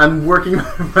you I'm working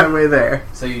my way there.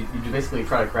 basically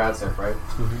try to crowd surf, right?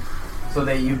 So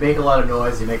that you make a lot of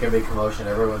noise, you make a big commotion,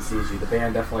 everyone sees you. The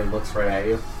band definitely looks right at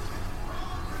you,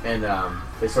 and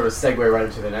they sort of segue right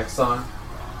into the next song,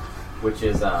 which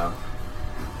is let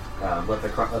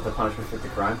the punishment fit the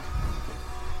crime,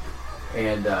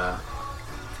 and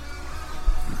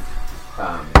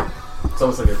it's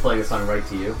almost like they're playing a song right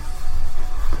to you.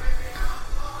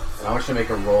 And I want you to make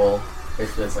a roll.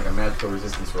 Basically, it's like a magical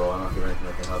resistance roll. I don't know if you have anything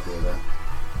that can help you with that.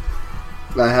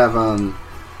 I have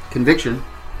conviction.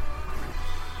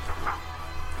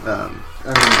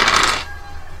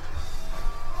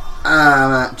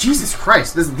 Jesus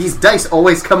Christ! These dice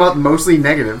always come up mostly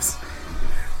negatives.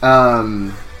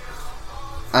 I'm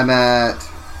at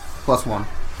 +1.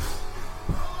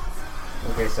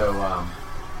 Okay, so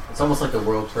it's almost like the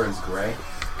world turns gray,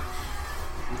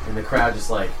 and the crowd just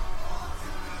like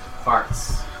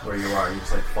parts where you are. You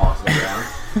just like fall to the ground,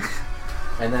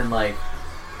 and then like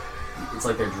it's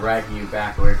like they're dragging you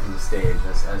back away from the stage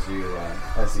as you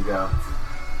go.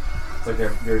 It's like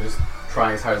they're just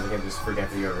trying as hard as they can to just forget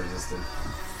that you ever existed,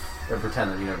 or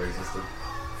pretend that you never existed.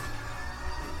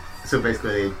 So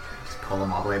basically, they just pull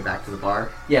him all the way back to the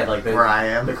bar. Yeah, like where I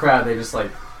am. The crowd, they just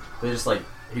like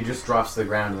he just drops to the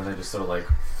ground and then they just sort of like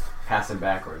pass him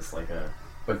backwards,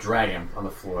 but drag him on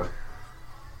the floor.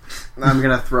 I'm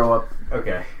gonna throw up.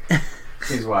 Okay,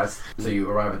 seems wise. So you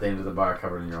arrive at the end of the bar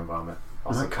covered in your own vomit.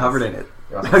 I'm not covered in it.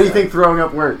 You're How do you sad. think throwing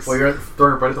up works? Well, you're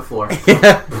throwing it right at the floor.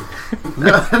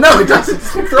 No, it doesn't.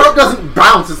 Throw up doesn't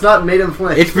bounce. It's not made of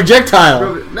flint. It's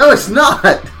projectile. No, it's not.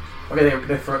 Okay,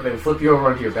 they flip you over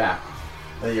onto your back.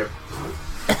 And then you're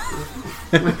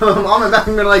I'm on my back.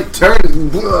 I'm gonna like turn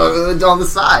on the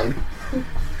side.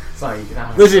 sorry. You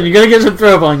can Listen, you're gonna get some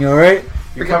throw up on you, alright?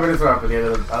 You're covered in throw up at the end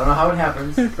of the. I don't know how it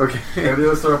happens. Okay. Maybe there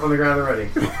was throw up on the ground already.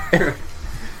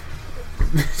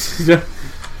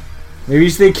 Maybe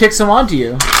they kick some onto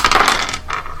you.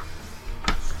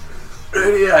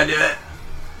 Yeah, I did it.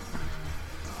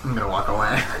 I'm gonna walk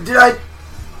away. Did I?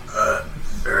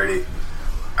 Ernie,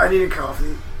 I need a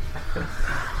coffee.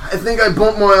 I think I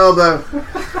bumped my elbow.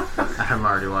 I'm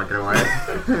already walking away.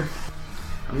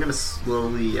 I'm gonna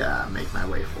slowly make my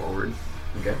way forward,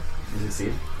 Okay, you can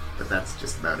see. but that's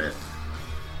just about it.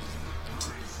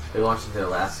 They launched into their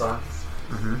last song,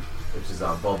 Mm-hmm. which is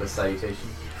Bulbous Salutation.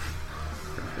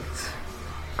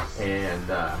 And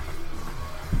the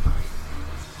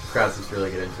crowd seems to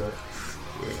really get into it.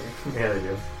 Yeah. Yeah, they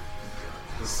do.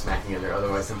 Just smacking in their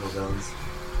otherwise simple zones.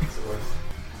 As it was.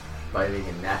 Biting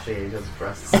and gnashing at each other's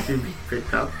breasts. Should be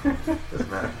picked up. Doesn't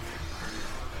matter.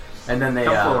 And then they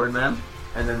Come forward, man.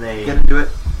 and then they Get into it.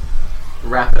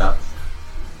 wrap it up.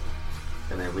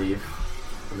 And they leave.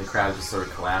 And the crowd just sort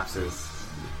of collapses.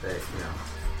 They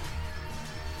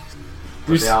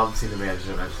But they all seem to manage it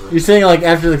eventually. You're saying like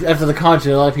after the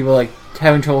concert, a lot of people are, like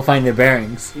having trouble finding their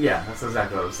bearings. Yeah, that's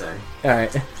exactly what I'm saying. All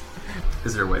right.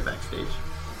 Is there a way backstage?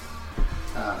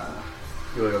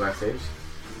 You wanna go backstage?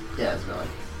 Yeah, is there like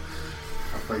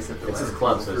a place at the It's his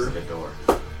club, so it's like a door.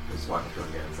 Just walk up to it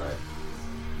and get inside.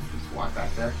 Just walk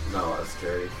back there. Not a lot of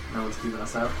security. No one's keeping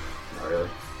us out. Not really.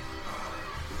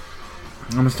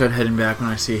 I'm gonna start heading back when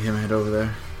I see him head over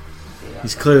there. Yeah.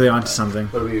 He's clearly onto something.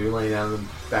 What are we laying down on the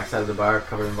backside of the bar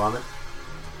covered in vomit?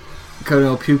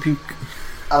 Codo puke.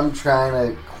 I'm trying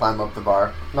to climb up the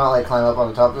bar. Not like climb up on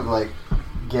the top, but like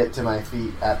get to my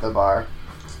feet at the bar.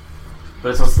 But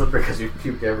it's so slippery because you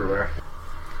puke everywhere.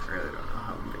 I really don't know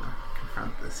how I'm gonna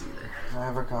confront this either. Can I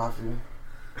have a coffee?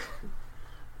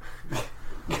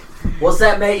 What's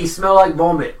that, mate? You smell like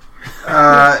vomit. Can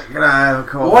I have a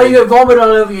coffee? Why you got vomit all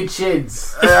over your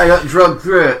chins? I got drugged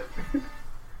through it.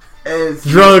 It's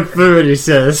Drug food, he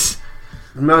says.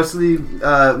 mostly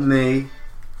me.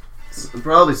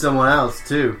 Probably someone else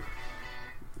too.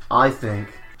 I think.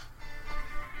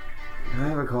 Can I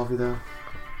have a coffee though?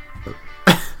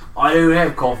 I don't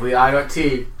have coffee. I got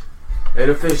tea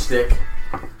and a fish stick.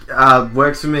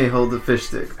 Works for me. Hold the fish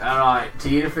stick. Alright,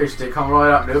 tea and a fish stick. Come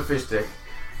right up, no fish stick.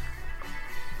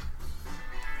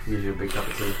 Usually a big cup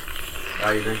of tea.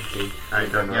 Oh, you drink tea.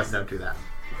 Alright, don't do that.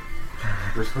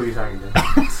 Which who are you talking to?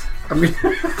 I'm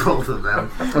Both of them.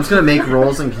 just gonna make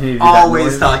rolls and continue to do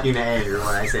Always that noise. talking to Andrew when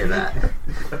I say that.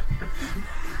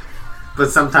 But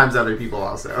sometimes other people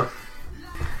also.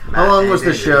 How long was the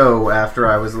Andrew. show after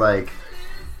I was like?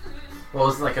 Well,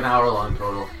 it's like an hour long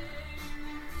total.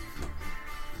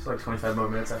 It's like 25 more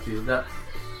minutes after you did that.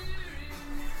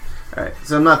 Alright,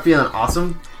 so I'm not feeling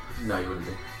awesome. No, you wouldn't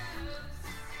be.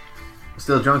 I'm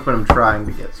still drunk, but I'm trying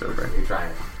to get sober. You're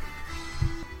trying it.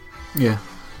 Yeah.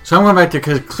 So I'm going back there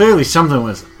because clearly something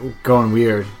was going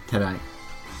weird tonight.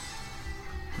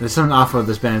 There's something off with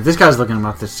this band. If this guy's looking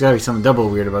about this, there's got to be something double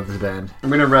weird about this band. I'm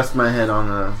gonna rest my head on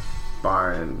the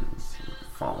bar and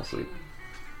fall asleep.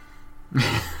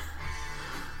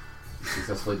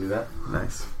 Successfully do that.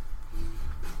 Nice.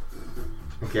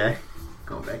 Okay.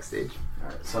 Going backstage.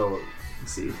 Alright, so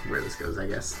Let's see where this goes, I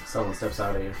guess. someone steps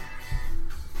out of you.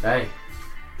 Hey.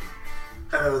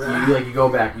 Oh, You go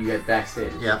back, you get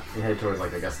backstage. Yep. You head towards,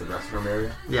 like, I guess the dressing room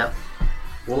area. Yep.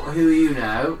 Well, who are you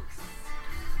now?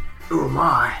 Who am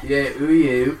I? Yeah, who are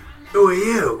you? Who are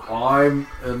you? I'm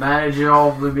the manager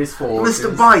of the Misfortunes.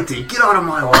 Mr. Bitey, get out of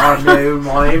my way. I know,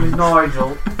 my name is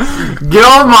Nigel. Get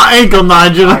off my ankle,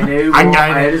 Nigel! I know, I well,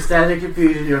 got I it. understand the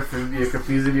confusion. You're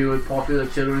confusing me with popular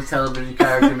children's television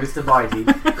character Mr.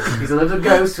 Bitey. He's a little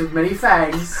ghost with many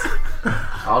fangs.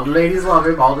 All the ladies love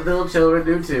him, all the little children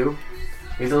do too.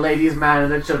 He's a ladies' man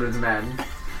and a children's man.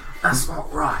 That's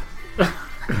not right.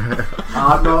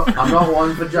 I'm not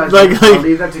one for judging. Like- I'll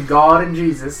leave that to God and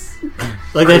Jesus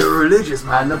Like Are you that. a religious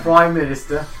man? and the Prime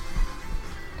Minister.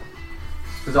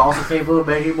 Is also capable of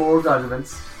making moral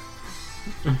judgments.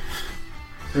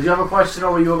 Did you have a question,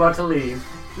 or were you about to leave?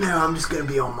 No, I'm just gonna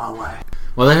be on my way.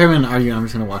 While they're having an argument, I'm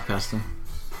just gonna walk past them.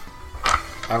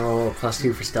 I roll a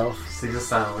 +2 for stealth. Sing this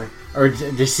silently. Or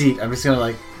deceit. I'm just gonna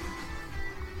like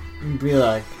be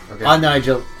like Okay. on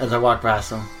Nigel as I walk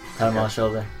past him. Pat him Okay. on the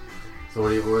shoulder. So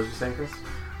what was you saying, Chris?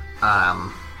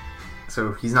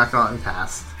 So he's not gonna let me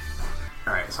pass.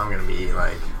 Alright, so I'm gonna be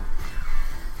like,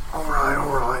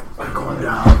 alright, calm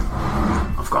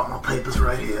down. I've got my papers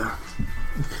right here.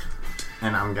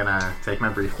 And I'm gonna take my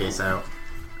briefcase out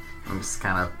and just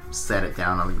kind of set it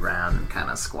down on the ground and kind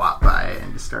of squat by it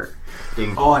and just start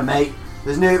digging. Oi, mate.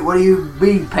 There's no. What do you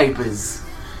mean, papers?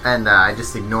 And I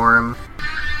just ignore him.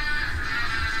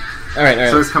 Alright,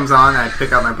 So this comes on, and I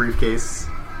pick out my briefcase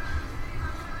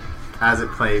as it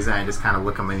plays, and I just kind of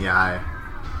look him in the eye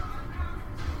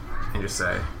and just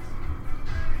say,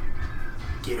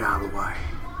 "Get out of the way."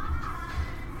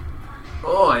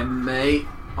 Oi, mate.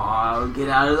 I'll get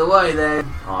out of the way then.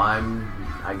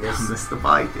 I guess, Missed the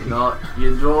bite, did he? not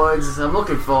your droids I'm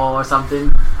looking for or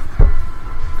something.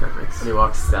 Perfect. And he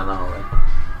walks down the hallway.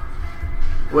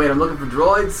 Wait, I'm looking for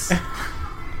droids?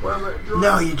 What am I droids?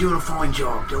 No, you're doing a fine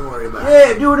job. Don't worry about it.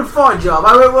 Yeah, I'm doing a fine job.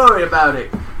 I won't worry about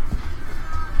it.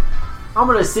 I'm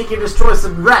gonna seek and destroy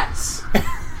some rats. Alright,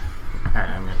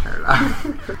 I'm gonna turn it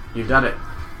off. You've done it.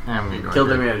 And I'm gonna go Killed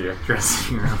the into manager. the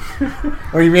dressing room.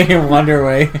 Or you made him wander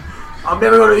away. I'm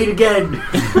never gonna eat again.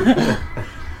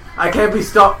 I can't be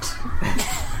stopped.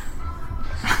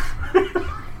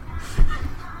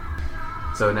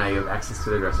 So now you have access to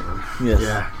the dressing room. Yes.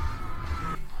 Yeah.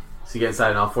 So you get inside,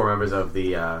 and all 4 members of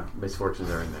the Misfortunes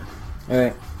are in there.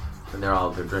 Alright. And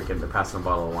they're drinking, they're passing a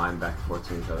bottle of wine back and forth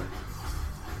to each other.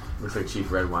 Looks like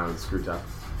cheap red wine with a screw top.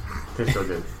 Tastes so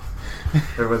good.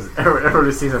 Everyone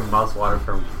who sees a mouse water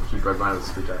from cheap red wine with a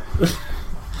screw top.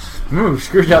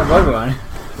 Screw top red wine.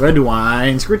 Red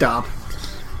wine, screw top.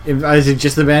 Is it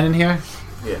just the band in here?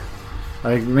 Yeah.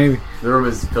 Like, maybe. The room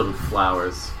is filled with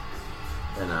flowers.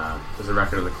 And there's a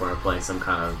record in the corner playing some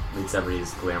kind of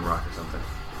mid-70s glam rock or something.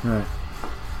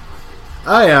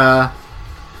 Alright.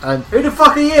 Who the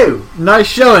fuck are you? Nice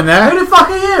show in there. Who the fuck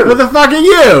are you? What the fuck are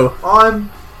you?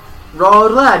 I'm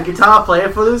Ronald Ladd, guitar player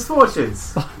for the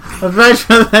Misfortunes. Thanks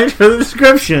for the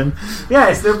description.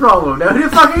 Yes, no problem. Now, who the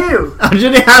fuck are you? I'm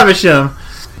Jenny Havisham.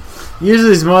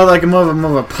 Usually it's more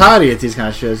of a party at these kind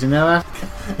of shows, you know?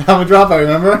 I'm a dropout,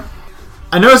 remember?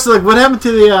 I noticed, like, what happened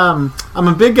to the, I'm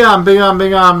a big, you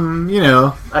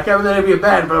know, I can't remember the name of your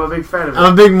band, but I'm a big fan of it.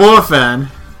 I'm a big Moore fan.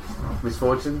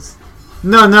 Misfortunes?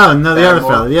 No, the other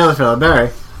Barrymore. fella, Barry.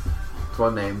 It's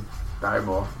one name. Barry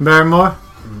Moore. Barry Moore?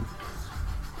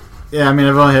 Yeah, I mean,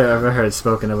 I've only ever heard it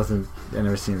spoken, I've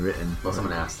never seen it written. Well,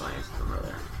 someone asked, I answered them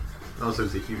earlier. Also,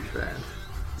 he's a huge fan.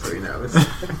 So he knows.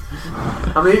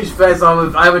 I'm a huge fan,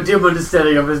 so I have a dim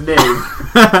understanding of his name.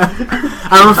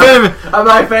 I'm a fan of it. I'm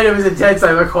not a fan of his intent,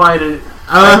 I've acquired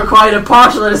a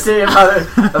partial understanding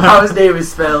of how his name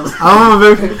is spelled. I'm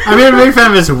a big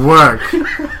fan of his work.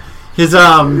 His,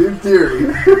 In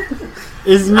theory.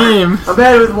 his name. A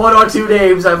man with 1 or 2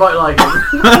 names, I might like him.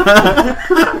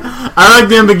 I like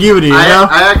the ambiguity, you know?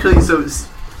 I actually, so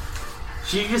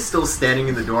she's just still standing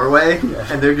in the doorway,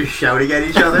 and they're just shouting at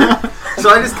each other. So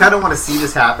I just kind of want to see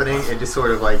this happening and just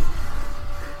sort of like,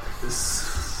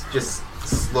 just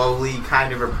slowly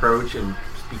kind of approach and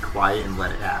just be quiet and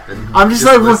let it happen. I'm just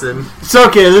like, listen. it's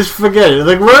okay, let's forget it.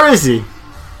 Like, where is he?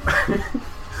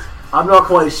 I'm not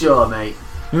quite sure, mate.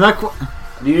 You're not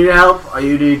Do you need help, or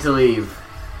you need to leave?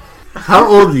 How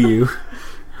old are you?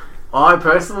 I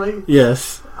personally,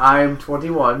 Yes. I'm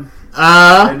 21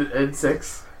 and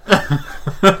 6.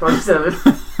 27.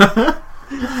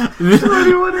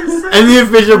 And the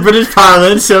official British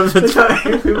Parliament of the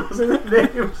People's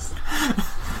names.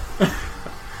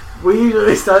 We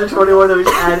usually start at 21 and we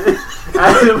just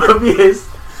add a number of years.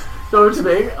 So to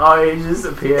make our ages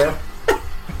appear.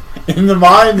 in the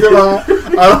minds of our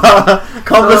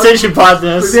conversation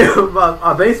partners.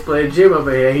 Our bass player Jim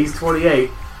over here, he's 28.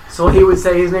 So he would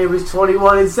say his name is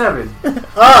 21 and 7.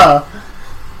 Ah,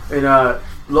 And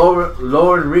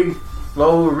Lauren Reith.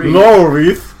 Laurel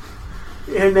Reith.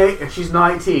 She's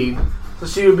 19. So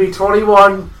she would be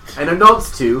 21 and a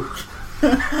nonce to.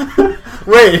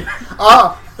 Wait,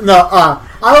 I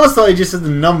always thought you just said the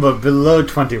number below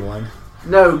 21.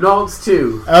 No, nonce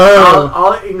to. Oh.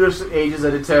 All English ages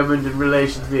are determined in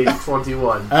relation to the age of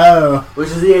 21. Oh, Which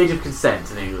is the age of consent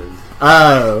in England.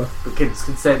 oh. But kids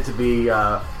consent to be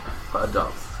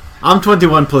adults. I'm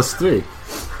 21 plus 3.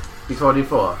 Be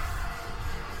 24.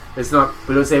 It's not,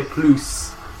 we don't say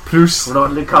plus. Plus We're not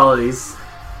in the colonies.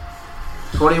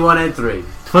 21 and 3.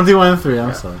 21 and 3,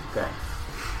 I'm sorry. Okay.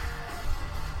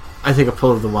 I take a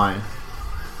pull of the wine.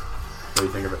 What do you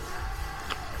think of it?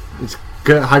 It's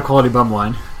good, high quality bum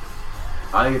wine.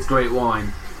 I think it's great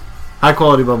wine. High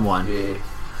quality bum wine. Yeah.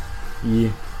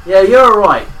 Yeah. Yeah, you're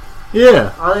alright.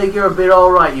 Yeah. I think you're a bit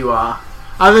alright, you are.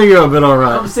 I think you're a bit Come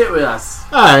alright. sit with us.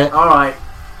 Alright. Alright.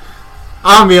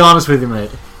 I'll be honest with you,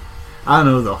 mate. I don't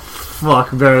know who the fuck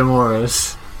Barrymore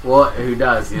is. What? Who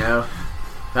does, you know?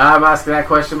 I'm asking that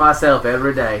question myself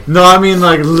every day. No, I mean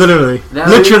like literally. No,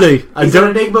 Literally. I He's an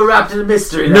don't. enigma wrapped in a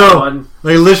mystery, that No. one.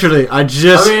 Like literally. I A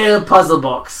just real puzzle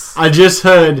box.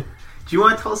 heard Do you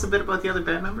want to tell us a bit about the other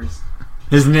band members?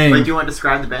 his name. Like, do you want to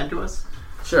describe the band to us?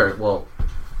 Sure. Well,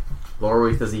 Laura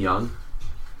Reith is a young,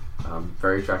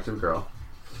 very attractive girl.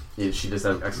 She does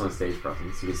have excellent stage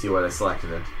presence. You can see why they selected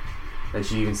her. And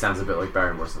she even sounds a bit like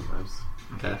Barrymore sometimes.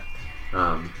 Okay.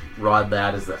 Rod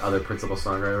Ladd is the other principal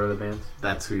songwriter of the band.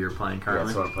 That's who you're playing Yeah,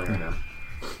 currently? that's what I'm playing right now.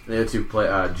 The other two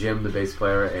play Jim, the bass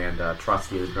player, and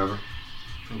Trotsky, the drummer.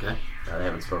 Okay. They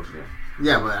haven't spoken yet.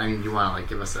 Yeah, but I mean, you want to like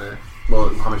give us a... Well,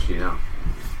 how much do you know?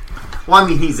 Well, I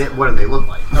mean, he's it. What do they look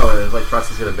like? Oh, it's like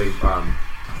Trotsky's got a big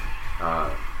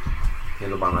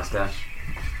handlebar mustache.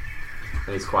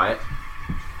 And he's quiet.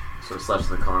 Sort of slouched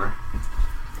in the corner.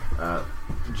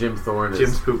 Jim Thorne is...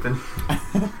 Jim's pooping.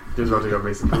 Jim's about to go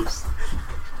make some poops.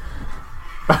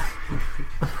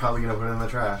 Probably gonna put it in the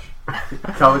trash.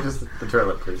 Probably just the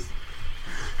toilet, please.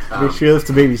 Make sure that's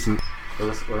the baby seat. What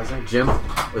was I saying? Jim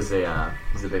was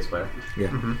he's a bass player. Yeah.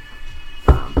 Mm-hmm.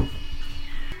 Um,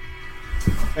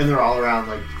 And they're all around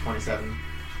like 27,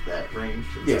 that range.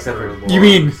 Yeah, except for Laura. You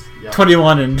mean Yeah.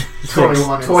 21 and 6.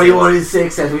 21 and 21 and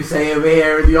 6, as we say over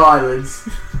here in the islands.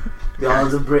 The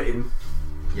islands of Britain.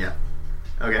 Yeah.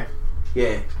 Okay.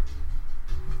 Yeah.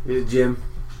 Here's Jim.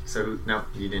 So, no,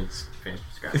 you didn't finish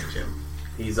describing Jim.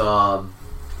 He's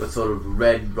with sort of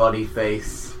red, ruddy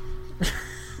face,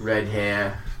 red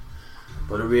hair,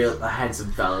 but a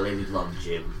handsome fella. Ladies love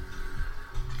Jim.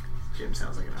 Jim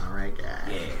sounds like an alright guy.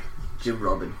 Yeah, Jim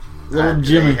Robin. Little Do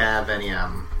Jimmy. they have any,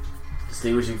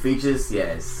 Distinguishing features,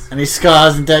 yes. Any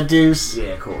scars and tattoos? Yeah,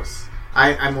 of course.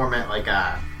 I more meant like,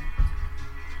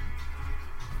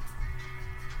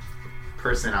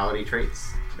 personality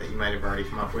traits that you might have already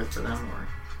come up with for them, or...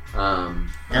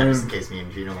 Yeah, just in case me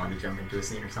and Gino want to jump into a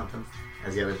scene or something,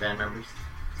 as the other band members.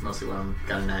 It's mostly what I'm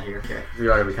gunning at here. Okay. we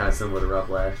are going to be kind of similar to Rod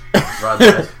Ladd. Rod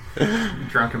Ladd.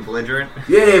 Drunk and belligerent.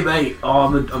 Yeah, mate.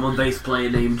 I'm a bass player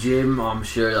named Jim. I'm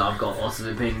sure that I've got lots of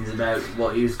opinions about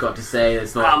what you've got to say.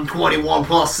 That's not, I'm 21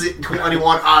 plus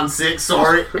 21 on 6,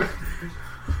 sorry.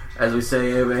 as we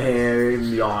say over here in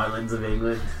the islands of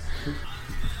England.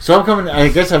 So I'm coming. I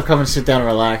guess I've come and sit down and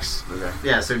relax. Okay.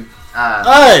 Yeah, so,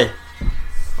 Hey!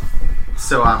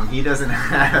 he doesn't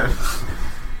have...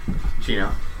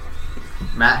 Gino.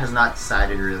 Matt has not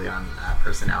decided really on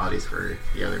personalities for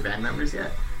the other band members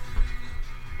yet.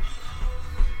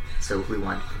 So if we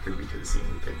want to contribute to the scene,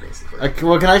 we could basically.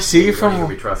 Well, can I see you You from?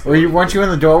 be trusted. Weren't you in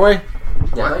the doorway?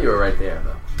 Yeah, I thought you were right there,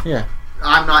 though. Yeah.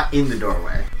 I'm not in the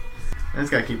doorway. I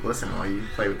just gotta keep listening while you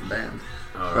play with the band.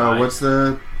 Alright. What's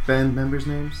the band members'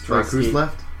 names? Like, Trotsky. who's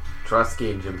left?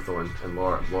 Trotsky and Jim Thorne and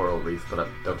Laurel Reith, but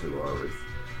don't do Laurel Reith.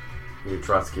 You do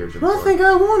Trotsky or Jim Thorne. I think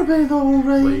I want to be the whole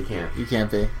Well, right. you can't. You can't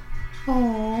be.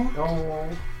 Oh.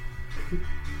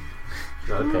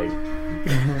 Not a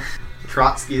pig.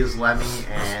 Trotsky is Lemmy,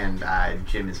 and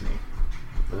Jim is me.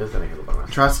 But this thing handle by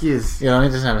myself. Trotsky is. Yeah, he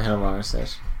doesn't have a handlebar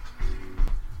mustache.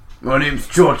 My name's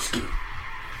Trotsky.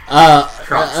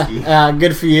 Trotsky.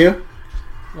 Good for you.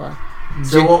 Well,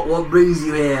 So what brings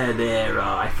you here there?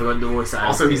 I forgot the voice.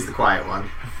 Also, he's the quiet one.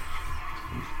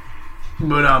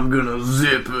 But I'm gonna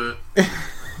zip it.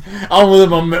 I'll let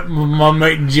my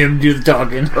mate Jim do the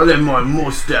talking. I'll let my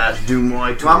mustache do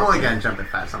my Well, I'm only gonna jump in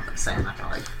 5 something to say. I'm not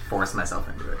gonna like force myself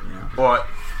into it, you know. What?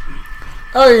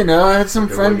 Oh, you know, I had some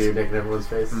friends. Your dick in everyone's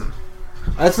face.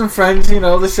 I had some friends. You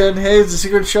know, they said, "Hey, there's a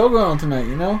secret show going on tonight.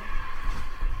 You know,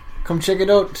 come check it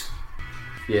out."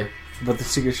 Yeah. About the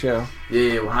secret show.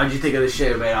 Yeah, well, how'd you think of the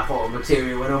show, mate? I thought the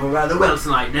material went over rather well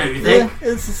tonight, don't you think? Yeah,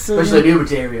 it's Especially new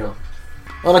material.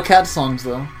 a lot of cat songs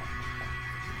though.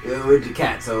 Yeah, we're into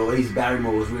cats, so at least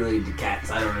Barrymore was really into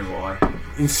cats. I don't know why.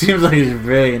 It seems like he's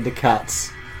really into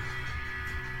cats.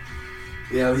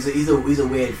 You know, he's a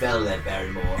weird fella, that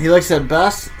Barrymore. He likes that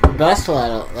bass lass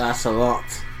a lot.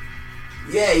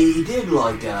 Yeah, he did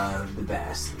like the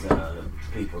best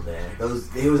people there.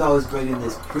 He was always bringing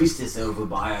this priestess over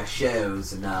by our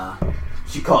shows, and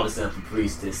she called herself a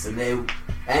priestess. And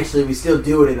we still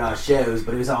do it in our shows,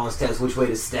 but he was always telling us which way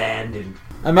to stand. And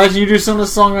I imagine you do some of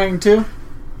the songwriting too.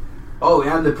 oh,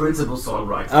 and the principal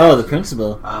songwriter. Oh, the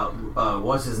principal.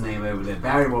 What's his name over there?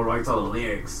 Barrymore writes all the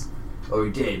lyrics, or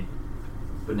he did,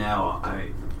 but now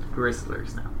Who writes the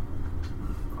lyrics now?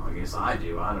 I guess I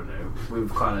do. I don't know.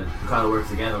 We've kind of worked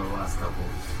together the last couple.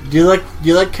 Do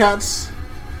you like cats?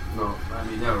 No, I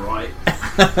mean they're right.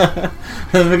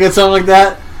 Have we got something like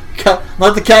that?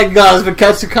 Not the cat gods, but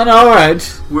cats are kind of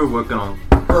alright. We're working on.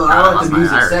 Well, I lost like the my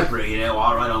music Irish. separate, you know.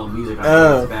 I write all the music. I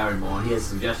Oh. do Barrymore, and he has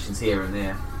suggestions here and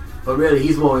there. But really,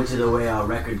 he's more into the way our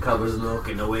record covers look,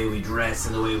 and the way we dress,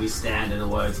 and the way we stand, and the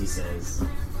words he says.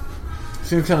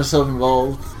 Seems kind of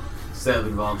self-involved.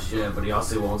 Self-involved, sure, but he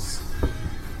also wants.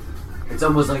 It's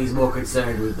almost like he's more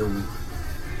concerned with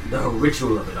the whole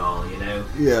ritual of it all, you know.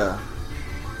 Yeah.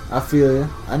 I feel you.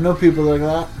 I know people like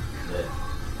that. Yeah.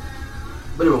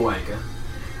 Bit of a wanker.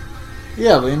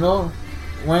 Yeah, but you know,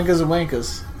 wankers are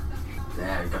wankers.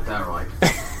 Yeah, you got that right.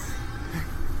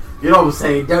 You know what I'm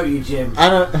saying, don't you, Jim? I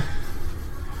know.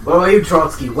 What about you,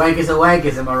 Trotsky? Wankers are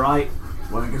wankers, am I right?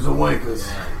 Wankers are wankers.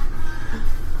 Yeah.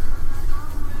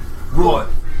 Right.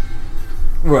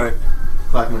 Right.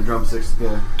 Clacking my drumsticks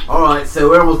together. Alright, so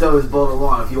we're almost done with this bottle of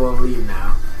wine if you want to leave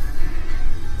now.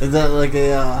 Is that like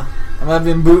a, am I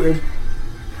being booted?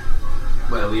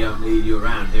 Well, we don't need you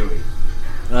around, do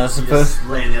we? I suppose. Just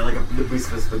laying there like a piece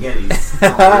of spaghetti.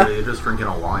 Not really, you're just drinking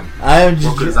a wine. I am What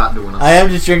just. good is that doing us? I am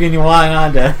just drinking your wine,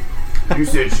 aren't I? You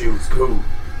said she was cool.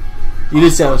 You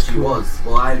just said it was She cool. was.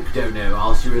 Well, I don't know.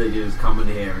 All she really did was come in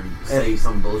here and say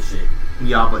some bullshit.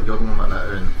 Yeah, but you're the one that let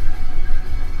her in.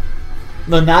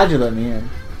 No, Nigel let me in.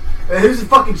 Who's in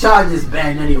fucking charge of this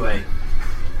band anyway?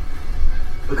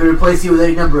 We could replace you with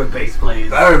any number of bass players.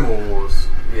 Barrymore's.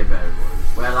 Yeah, Barrymore.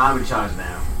 Well, I'm in charge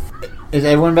now. Is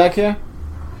everyone back here?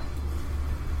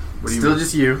 What do you Still mean?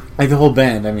 just you. Like the whole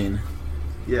band, I mean.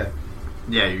 Yeah.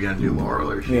 Yeah, you're gonna do Laurel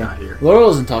or she's Yeah. not here. Laurel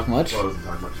doesn't talk much. Well, doesn't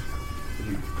talk much.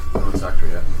 No one's talked to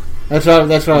her yet. That's what I was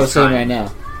He's saying trying. right now.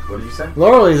 What did you say?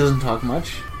 Laurel doesn't talk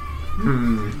much.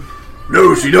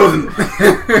 No, she doesn't.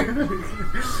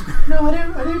 No,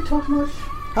 I don't talk much.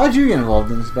 How'd you get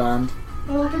involved in this band?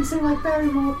 Well, I can sing like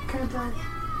Barrymore, can't I?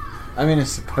 I mean, I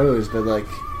suppose, but like,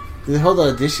 did they hold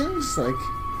auditions? Like,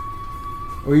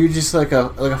 were you just like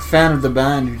a fan of the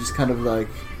band? You just kind of like,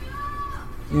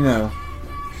 you know,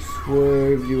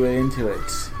 swerved your way into it.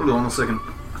 Hold on a second.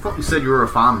 I thought you said you were a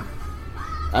fan.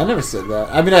 I never said that.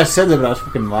 I mean, I said that, but I was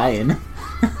fucking lying.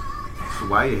 So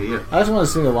why are you here? I just want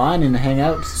to sing a line and hang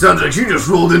out. Sounds like you just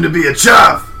rolled in to be a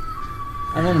chaff.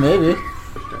 I mean, maybe.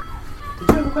 Did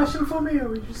you have a question for me, or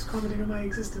were you just commenting on my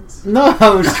existence? No, I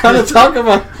was trying to talk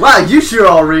about. Wow, you sure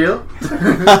all real.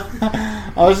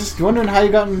 I was just wondering how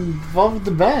you got involved with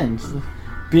the band,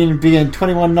 being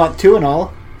 21 not 2 and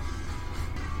all.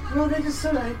 Well, they just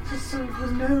said I just sort of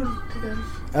was known to them.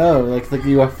 Oh, like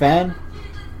you were a fan?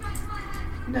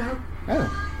 No.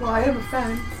 Oh, Well, I am a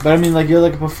fan. but I mean, like you're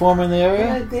like a performer in the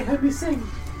area. They heard me sing.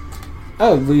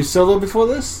 Oh, were you solo before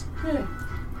this? Yeah.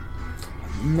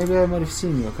 Maybe I might have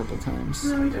seen you a couple of times.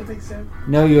 No, I don't think so.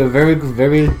 No, you were very,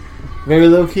 very, very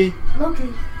low key. Loki.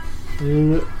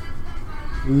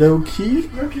 Low key?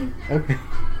 Loki. Okay.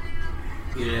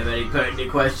 You don't have any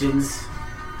pertinent questions?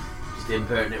 Just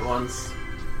impertinent ones?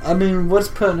 I mean, what's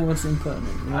pertinent? What's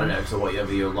impertinent? I don't know, to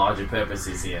whatever your larger purpose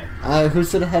is here. Who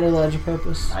said it had a larger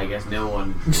purpose? I guess no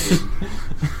one did.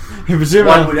 You presume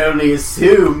One would only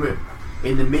assume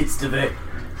in the midst of a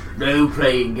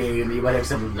role-playing game that you might have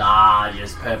some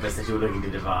largest purpose that you're looking to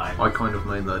divine. I kind of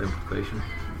made that implication.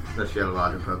 That she had a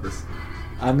larger purpose.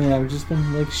 I mean, I've just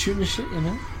been like shooting shit, you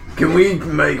know. Can we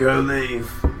make her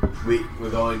leave? We're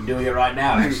going to do it right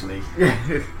now, actually.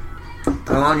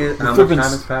 How much Flippin'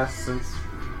 time has passed since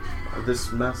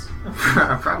this mess?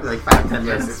 Probably like 5-10 Yes,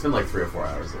 minutes. it's been like 3 or 4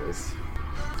 hours at least.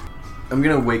 I'm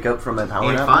gonna wake up from my power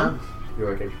Ain't nap fun. now, You're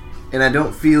okay. and I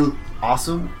don't feel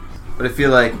awesome, but I feel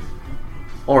like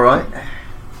alright.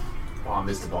 Oh, I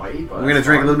missed a bite, but I'm gonna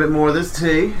drink a little bit more of this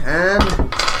tea, and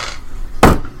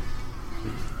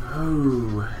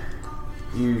oh,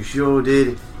 you sure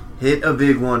did hit a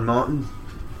big one, Martin.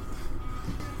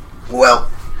 Well,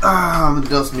 I'm gonna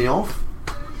dust me off,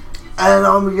 and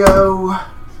I'm gonna go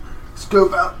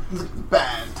scope out the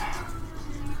band.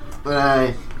 But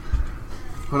I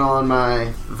put on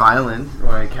my violin, or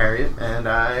I carry it, and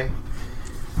I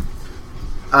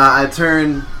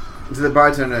turn to the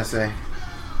bartender and I say,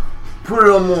 "Put it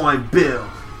on my bill."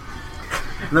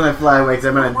 And then I fly away because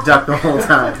I'm gonna duck the whole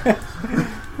time.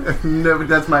 No, but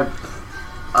that's my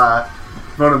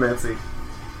phonomancy.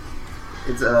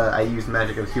 It's I use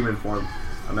magic of human form.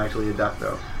 I'm actually a duck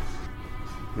though.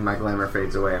 And my glamour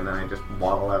fades away, and then I just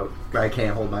waddle out. I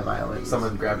can't hold my violin.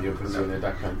 Someone grabbed you and put you in their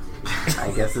duck pen.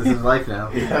 I guess this is life now.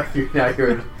 Yeah, now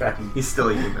you're in a pen. He's still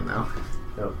a human now.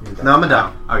 No, he's a duck. No, I'm a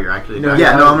duck. Oh, you're actually a No, duck?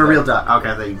 Yeah, no, he's I'm a a real duck. duck. Okay,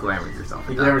 I thought you glamored yourself.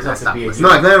 He glamours himself to Stop be a listening.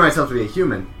 No, I glamour myself to be a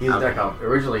human. He's a Okay. duck.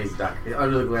 Originally, he's a duck.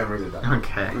 Under the glamour, he's a duck.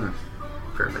 Okay.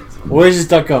 Perfect. Where's this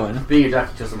duck going? Being a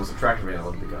duck is just the most attractive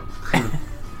animal to become.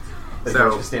 They So-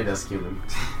 don't just stand as human.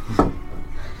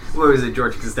 What was it,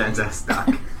 George Costanza's duck?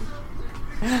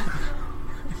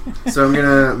 So I'm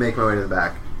gonna make my way to the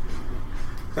back.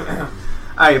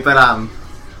 Alright, but,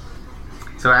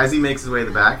 so as he makes his way to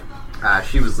the back,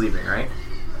 she was leaving, right?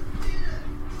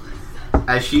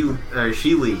 As she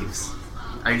leaves,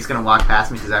 are you just gonna walk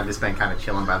past me because I've just been kind of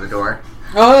chilling by the door?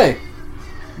 Oh, hey.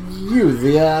 You,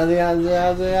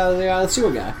 the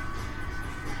sewer guy.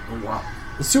 Wow.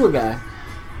 The sewer guy.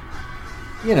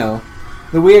 You know,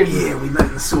 the weird, Yeah, we met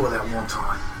in the sewer that one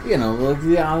time. you know, like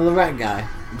the rat guy.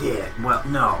 Yeah, well,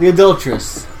 no. The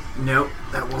adulteress. Nope,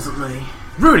 that wasn't me.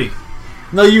 Rudy!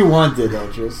 No, you want the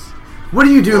adulteress. What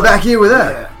are you doing back here with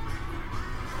that?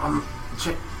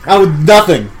 Oh,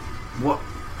 nothing. What?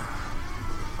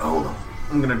 Hold on.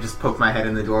 I'm gonna just poke my head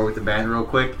in the door with the band real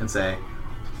quick and say,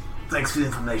 Thanks for the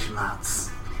information, lads.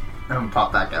 and I'm gonna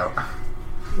pop back out.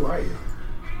 Who are you?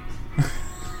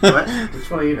 What?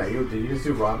 Which one are you now? Did you just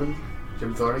do Robin?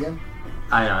 Jim Thorne again?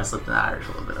 I know, I slipped in Irish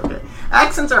a little bit, okay?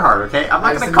 Accents are hard, okay? I'm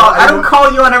not gonna Accents- call, I I don't don't-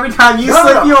 call you on every time you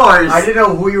slip yours! I didn't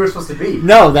know who you were supposed to be.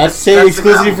 No, that's saying That's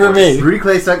exclusively for the me. Rudy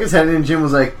Clay stuck his head in and Jim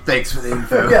was like, thanks for the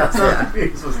info. Yeah, so Yeah. I'm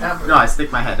confused what's happening. No, I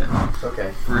stick my head in.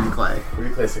 Okay. Rudy Clay.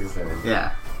 Rudy Clay sticks his head in.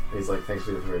 Yeah. He's like, thanks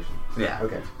for the information. Yeah.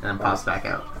 Okay. And then pops back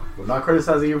out. We're not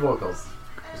criticizing your vocals.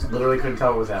 Just literally couldn't tell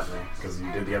what was happening because you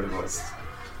did the other voice.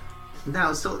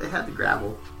 No, it had the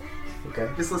gravel. Okay.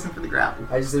 Just listen for the gravel.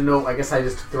 I just didn't know. I guess I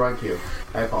just took the wrong cue.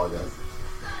 I apologize.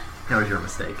 That was your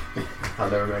mistake. I'll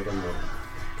never make a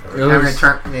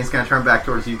move. He's gonna turn back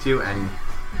towards you two and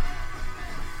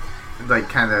like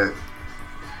kind of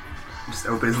just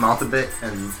open his mouth a bit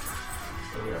and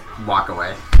walk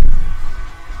away.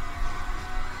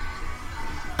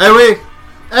 Hey, wait.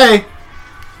 Hey.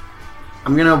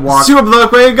 I'm gonna walk Sewer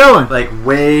bloke, where you going? like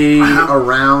way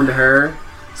around her.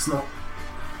 It's not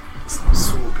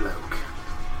sewer bloke.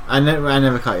 I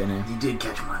never caught your name. You did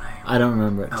catch my name. I don't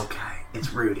remember it. Okay,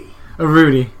 it's Rudy. Oh,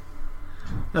 Rudy.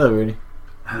 Hello, Rudy.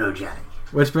 Hello, Jenny.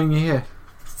 What's bringing you here?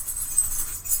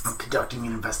 I'm conducting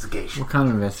an investigation. What kind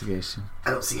of investigation?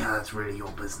 I don't see how that's really your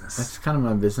business. That's kind of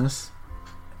my business.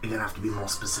 You're gonna have to be more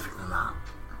specific than that.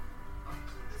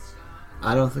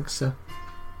 I don't think so.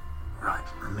 Right,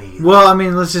 me. Well, I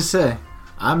mean, let's just say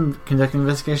I'm conducting an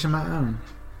investigation of my own.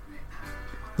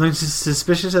 Looking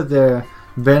suspicious that their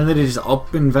bandit just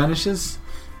up and vanishes?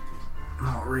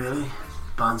 Not really.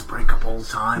 Bands break up all the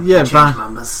time. Yeah, change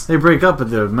members. They break up, but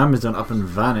the members don't up and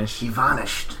vanish. He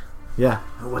vanished. Yeah,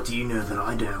 And what do you know that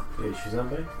I don't? Wait, she's not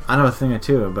big? I know a thing or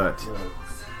two about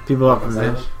people up and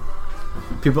vanish.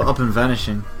 People up and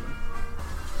vanishing.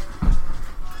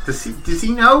 Does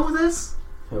he know this?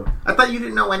 Who? I thought you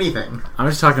didn't know anything. I'm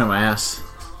just talking to my ass.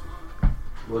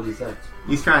 What did he say?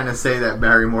 He's trying to say that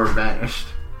Barrymore vanished.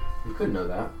 You couldn't know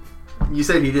that. You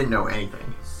said he didn't know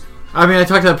anything. I mean, I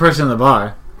talked to that person in the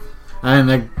bar,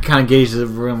 and I kind of gauged the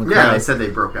room. The Yeah, crowd. they said they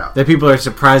broke up. That people are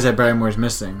surprised that Barrymore's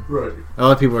missing. Right. A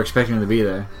lot of people are expecting him to be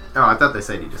there. Oh, I thought they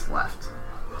said he just left.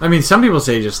 I mean, some people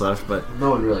say he just left, but No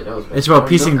one really knows. It's about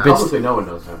piecing bits- Obviously, no one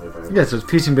knows nothing about it. yeah, so it's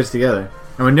piecing bits together.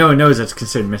 And when no one knows, that's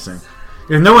considered missing.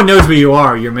 If no one knows where you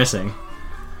are, you're missing.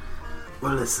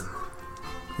 Well, listen.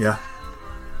 Yeah.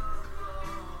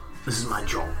 This is my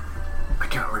job. I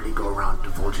can't really go around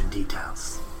divulging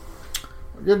details.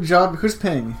 Good job. Who's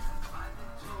paying you?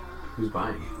 Who's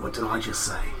buying? What did I just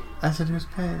say? I said who's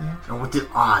paying you. And what did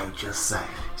I just say?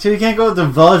 So you can't go with the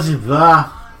vulture,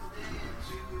 blah.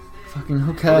 Fucking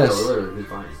who cares? Literally, who's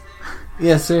buying?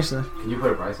 Yeah, seriously. Can you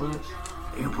put a price on it?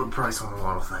 You can put a price on a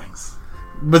lot of things.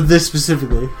 But this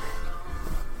specifically.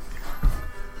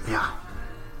 Yeah.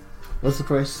 What's the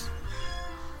price?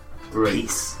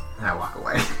 Peace. And I walk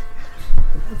away.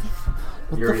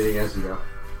 You're eating as you go.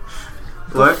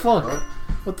 What the fuck?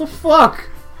 What the fuck?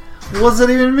 What does that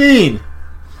even mean?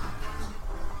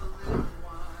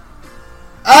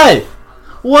 Hey!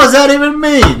 What does that even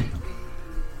mean?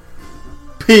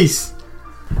 Peace.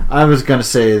 I was gonna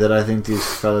say that I think these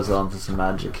fellas are onto some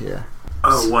magic here.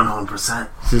 Oh, 100%.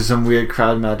 This is some weird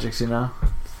crowd magics, you know?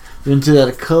 You're into that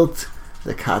occult,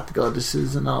 the cat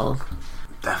goddesses and all.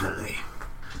 Definitely.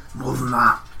 More than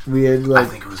that, Weird, I like,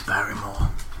 think it was Barrymore.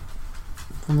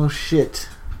 oh no shit.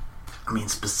 I mean,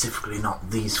 specifically not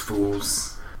these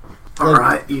fools. Like-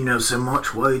 Alright, you know so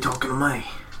much. Why are you talking to me?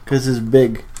 Because it's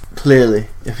big, clearly.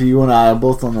 If you and I are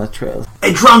both on that trail.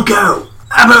 Hey, Drunko!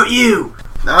 How about you?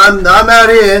 I'm out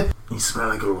here. You smell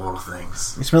like a lot of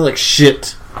things. You smell like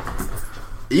shit.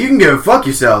 You can go fuck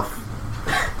yourself.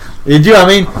 You do, I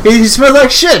mean, he smells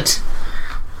like shit.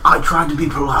 I tried to be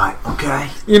polite, okay?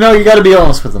 You know, you gotta be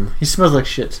honest with him. He smells like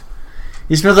shit.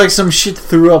 He smells like some shit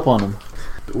threw up on him.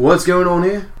 What's going on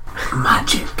here?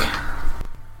 Magic.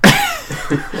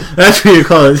 That's what you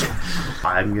call it.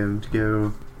 I'm going to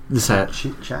go This hat.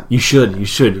 chit chat. You should.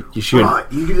 Right,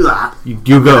 you do that. You I'm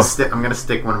go. gonna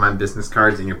stick one of my business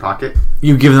cards in your pocket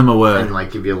You give them a and word.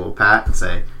 like give you a little pat and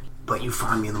say, "But you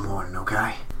find me in the morning,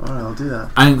 okay?" Alright, I'll do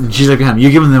that. And she's like, you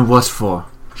give him the what's for.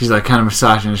 She's like kind of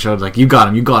massaging his shoulder, like, you got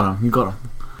him. You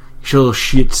show little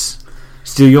shits.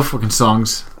 Steal your fucking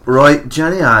songs. Right,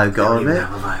 Jenny, I got Don't it. even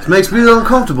have a violin. It makes me a little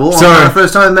uncomfortable. Sorry. The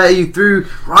first time I met you, threw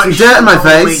Right, some dirt in my me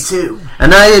face. too.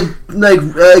 And now you're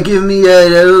like giving me a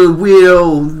little weird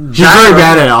old. She's very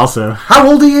bad at it also. How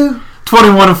old are you?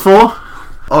 21 and 4.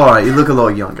 Alright, you look a lot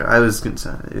younger. I was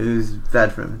concerned. It was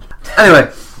bad for image. Anyway,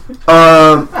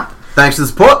 thanks for the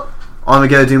support. I'm gonna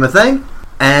go do my thing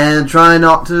and try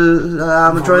not to.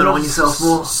 I'm gonna try Vomit not on to yourself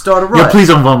more. start a Yeah, riot. please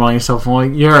don't vomit on yourself.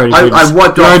 You're already. I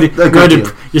wiped off a good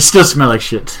deal. You still smell like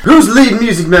shit. Who's the lead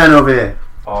music man over here?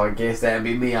 Oh, I guess that'd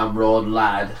be me. I'm Rod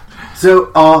Ladd.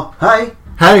 So, hey,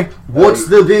 Hey, what's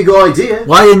the big idea?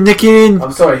 why you nicking?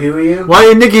 I'm sorry, who are you? Why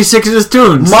you nicking six of his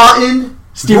tunes? Martin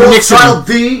Stephen Nixon. Rothschild,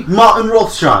 the Martin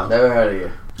Rothschild. Never heard of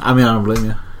you. I mean, I don't blame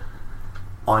you.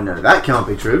 I know that can't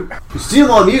be true. You steal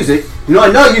my music. You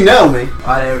know you know me.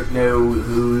 I don't know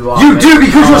who you are. You mate. do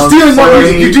because you're I'm stealing my sorry.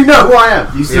 music. You do know who I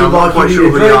am. You Yeah, seem I'm like not quite you sure need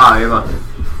a who drink. you are either.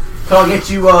 Can I get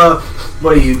you,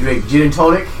 what do you drink? Gin and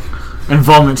tonic? And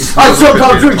vomit. I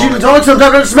sometimes drink gin and tonic,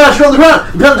 sometimes I smash it on the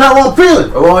ground. Depends on how I'm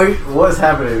feeling. Oi, what's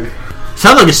happening?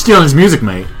 Sounds like you're stealing his music,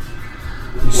 mate.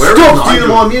 Stop stealing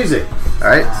my music.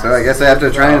 Alright, so I guess I have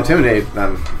to try and intimidate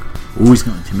them. Ooh, he's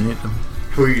gonna intimidate them.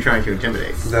 Who are you trying to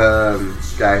intimidate? The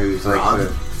guy who's like Rod?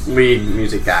 the lead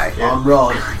music guy. I'm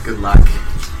Rod, Good luck.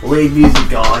 lead music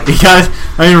guy. You guys,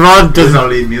 I mean, Rod There's doesn't. no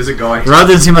lead music guy. Rod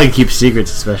doesn't seem like he keeps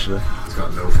secrets, especially. He's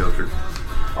got no filter.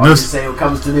 I just say what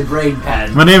comes to the brain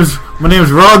pan. My name's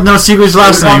Rod. No secrets.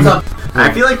 Last What comes name. up-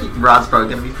 I feel like Rod's probably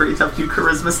gonna be pretty tough to do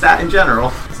charisma stat in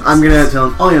general. I'm gonna tell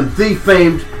him I am the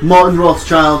famed Martin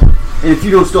Rothschild, and if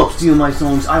you don't stop stealing my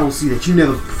songs, I will see that you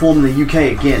never perform in the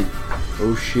UK again.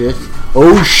 Oh shit.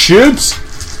 Oh shit.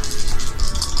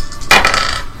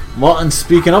 Martin's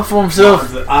speaking up for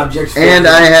himself. The objects. And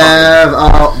I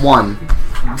have 1.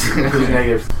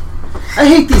 Negatives. I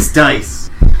hate these dice.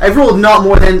 I've rolled not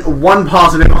more than 1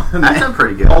 positive on That's not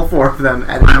pretty good. all 4 of them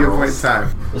at any given point in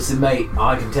time. Listen, mate,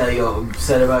 I can tell you I'm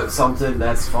upset about something.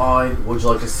 That's fine. Would you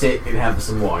like to sit and have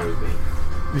some wine with me?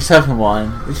 Just have some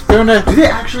wine. It's doing a. Do they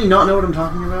actually not know what I'm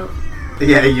talking about?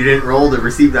 Yeah, you didn't roll to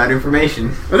receive that information.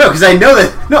 Well, no, because I know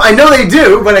that. No, I know they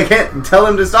do, but I can't tell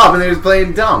them to stop, and they're just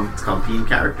playing dumb. It's called P in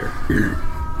character.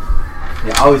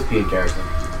 Yeah, I always pee in character.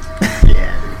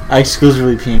 Yeah. I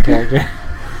exclusively pee in character.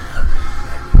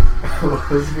 What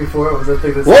was it before? What was that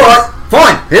thing that Alright,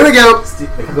 fine, here we go.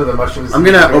 They come with the mushrooms. I'm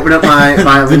gonna open up my The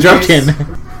violin drum case, tin.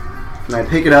 and I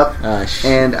pick it up, Ah, shit.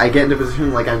 and I get into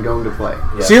position like I'm going to play.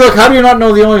 Yeah. See, look, how do you not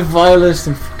know the only violinist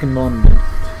in fucking London?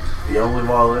 The only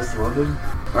violinist in London?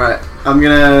 Alright, I'm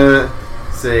gonna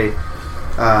say,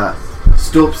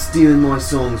 stop stealing my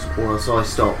songs, or else I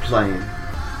stop playing.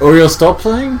 Or you'll stop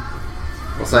playing?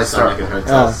 Or else I start. like it hurts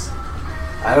Oh. us.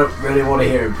 I don't really want to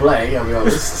hear him play, I'll be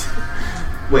honest.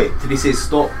 Wait, did he say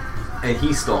stop and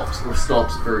he stops, or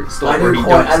stops, or stop, or he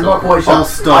I'm not quite sure. I'll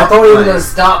stop I thought he was playing. going to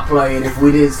stop playing if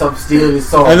we didn't stop stealing his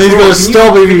songs. And then he's gonna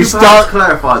stop if you start.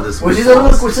 clarify this? Which is with a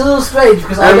us? little strange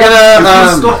because I'm I gonna,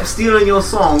 If you stop stealing your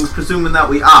songs, presuming that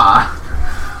we are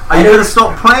you going to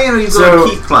stop playing, or are you going So-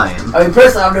 to keep playing? I mean,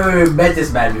 personally, I've never even met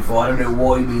this man before. I don't know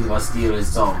what he means by stealing his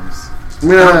songs. I'm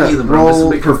I don't gonna either, but I'm just a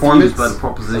roll bit performance. confused by the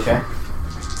proposition. Okay.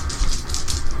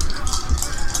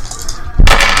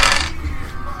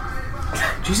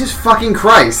 Jesus fucking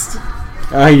Christ.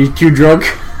 Ah, you too drunk?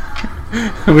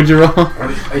 Would you roll?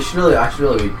 I should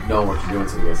really know what you're doing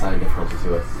to me. It's not a difficulty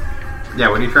to it. Yeah,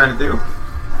 what are you trying to do?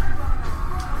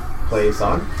 Play a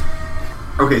song.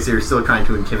 Okay, so you're still trying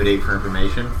to intimidate for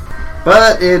information?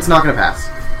 But it's not gonna pass.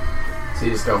 So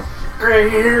you just go.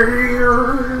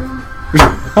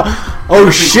 Oh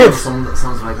shit! Someone that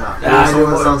sounds like that. Yeah, I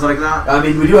someone know. that sounds like that. I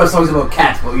mean, we do have songs about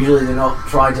cats, but usually they're not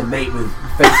trying to mate with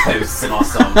face posts in our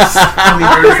songs. I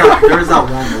mean, there is that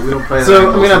one, but we don't play that.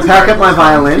 So I'm gonna pack up my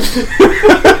violin.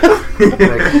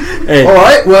 Hey,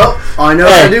 Alright, well, I know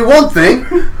how Hey. to do one thing.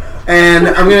 And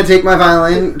I'm gonna take my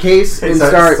violin case and It's a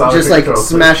start solid just like control,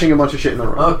 smashing a bunch of shit in the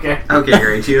room. Okay. Okay,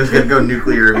 great. Cheeto's gonna go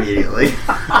nuclear immediately.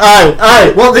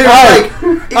 alright, Well, there's Alright.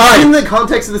 like, Alright. in the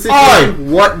context of the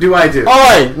situation, what do I do?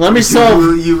 Let me solve.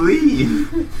 Will you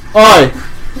leave? Alright,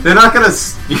 They're not gonna.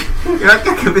 You're not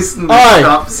gonna convince them to Oi.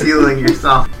 stop sealing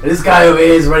yourself. This guy over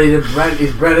here is ready to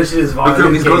he's brandishing his Look at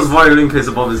him, violin he's got his case. violin case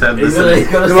above his head. He's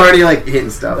Listen. got I'm already like hitting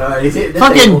stuff. he's hitting the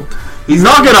Fucking table. He's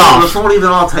knock it off. It's not even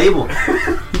on our table.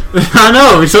 I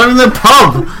know, it's not in the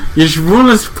pub. You just ruined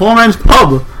this poor man's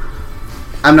pub.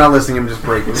 I'm not listening. I'm just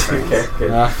breaking things.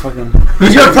 Okay. Fucking.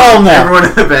 Who's your problem now? Everyone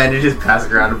in the band is just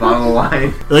passing around a bottle of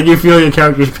wine. Like you feel your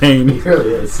character's pain. He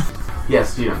really is.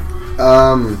 Yes, Gino.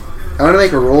 I want to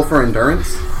make a roll for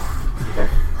endurance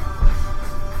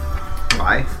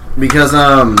Why? because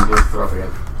Let's throw up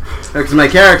again. because my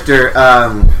character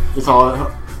It's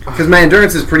all. because my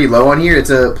endurance is pretty low on here. It's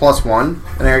a +1,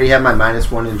 and I already have my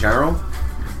 -1 in general.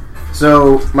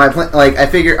 So my I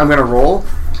figure I'm gonna roll,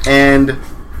 and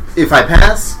if I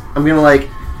pass, I'm gonna like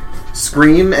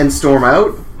scream and storm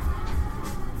out,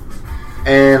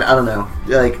 and I don't know,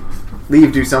 like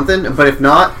leave, do something. But if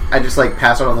not, I just like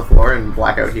pass out on the floor and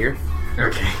black out here.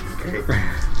 Okay, great.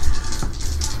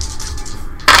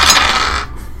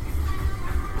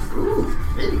 Ooh,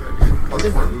 there you go, dude. What's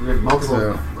it for? Multiple.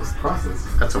 So- Let's process.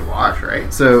 That's a wash,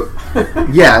 right? So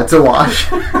yeah, it's a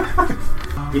wash.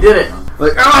 You did it.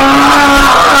 Like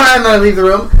and then I leave the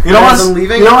room. You don't And want as I'm to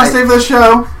leaving. You don't want I- to stay for the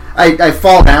show. I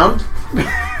fall down,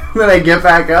 then I get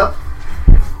back up,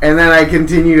 and then I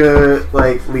continue to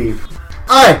like leave.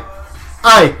 Aye!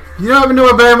 You don't even know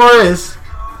where Barrymore is?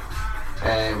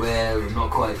 Well, not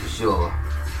quite for sure.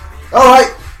 All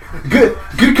right, good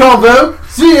combo.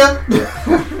 See ya.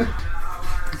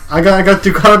 I got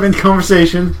too caught up in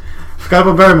conversation. Forgot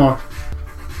about Barrymore.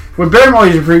 Well, Barrymore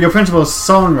is your principal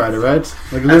songwriter, right?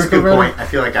 Like That's a lyric good writer? point. I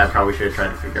feel like I probably should have tried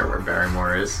to figure out where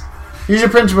Barrymore is. He's your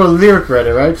principal lyric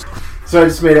writer, right? So I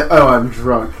just made it. Oh, I'm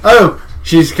drunk. Oh,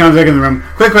 she's comes back in the room.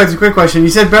 Quick question. You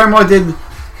said Barrymore did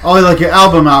all like your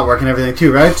album artwork and everything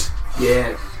too, right?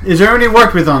 Yeah. Is there anyone you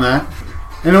worked with on that?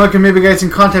 Anyone can maybe get in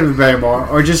contact with Barrymore,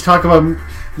 or just talk about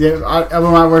the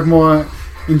album artwork more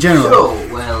in general?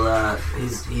 Sure. Well,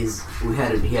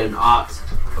 he had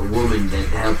a woman that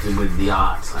helped him with the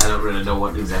art. I don't really know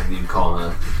what exactly you'd call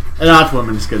her. An art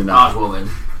woman is good enough. Art woman.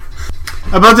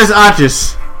 About this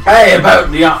artist, Hey,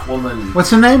 about the art woman. what's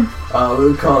her name?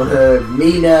 We call her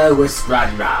Mina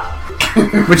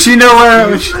Westrada. Would she know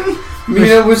where?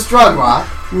 Mina was drunk, what?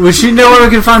 Would she know where we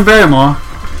can find Barrymore?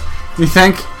 You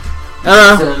think?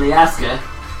 Hello. Certainly ask her.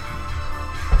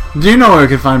 Do you know where we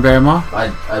can find Barrymore?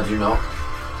 I do not.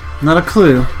 Not a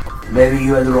clue. Maybe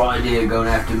you had the right idea going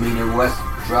after Mina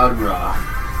Westrada.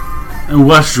 And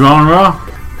West genre.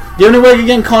 Do you have any way you can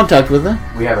get in contact with her?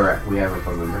 We have her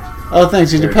phone number. Oh,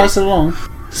 thanks. Did you There it pass it along?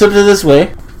 Slip it this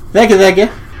way. Thank you. Thank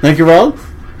you, Rod.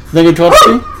 Thank you,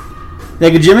 Trotsky.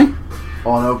 Thank you, Jimmy.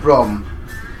 Oh, no problem.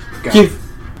 Keep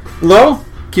low.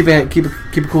 Keep a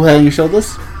cool head on your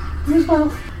shoulders. You as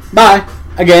well. Bye.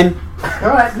 Again.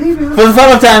 Alright, leave you. For the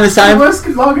final time this The time. worst,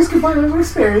 longest goodbye I've ever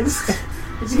experienced. It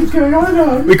just keeps going on and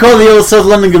on. We call the old South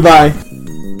London goodbye.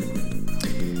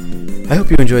 I hope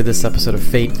you enjoyed this episode of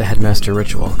Fate, the Headmaster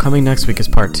Ritual. Coming next week is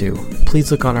part 2. Please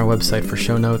look on our website for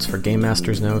show notes, for Game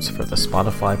Master's notes, for the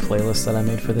Spotify playlist that I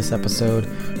made for this episode,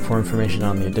 for information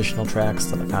on the additional tracks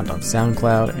that I found on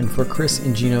SoundCloud, and for Chris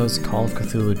and Gino's Call of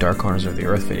Cthulhu Dark Corners of the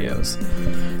Earth videos.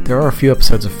 There are a few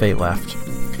episodes of Fate left.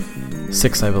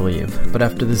 6, I believe, but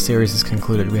after this series is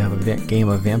concluded, we have a game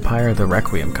of Vampire the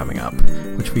Requiem coming up,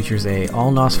 which features a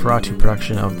all Nosferatu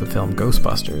production of the film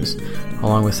Ghostbusters,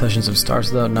 along with sessions of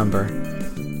Stars Without Number,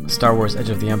 Star Wars Edge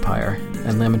of the Empire,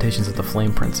 and Lamentations of the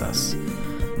Flame Princess.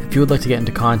 If you would like to get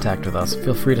into contact with us,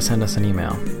 feel free to send us an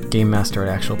email,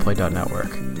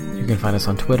 gamemaster@actualplay.network. You can find us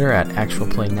on Twitter at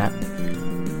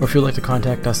actualplaynet, or if you'd like to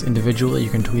contact us individually, you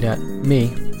can tweet at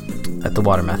me, at The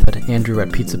Water Method, Andrew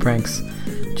at Pizza Pranks,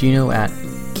 Gino at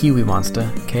KiwiMonsta,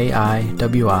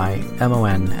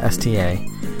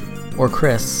 KiWiMonsta, or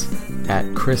Chris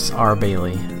at Chris R.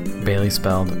 Bailey, Bailey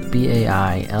spelled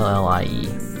Baillie.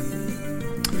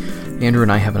 Andrew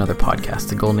and I have another podcast,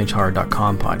 the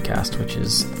GoldenAgeHorror.com podcast, which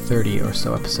is 30 or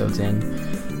so episodes in.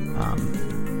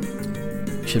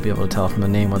 You should be able to tell from the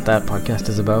name what that podcast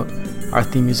is about. Our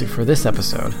theme music for this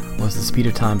episode was The Speed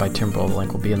of Time by Timbrel. The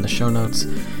link will be in the show notes,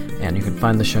 and you can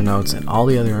find the show notes and all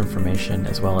the other information,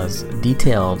 as well as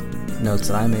detailed notes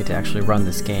that I made to actually run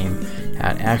this game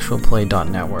at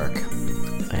actualplay.network.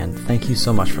 And thank you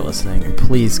so much for listening, and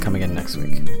please come again next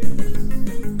week.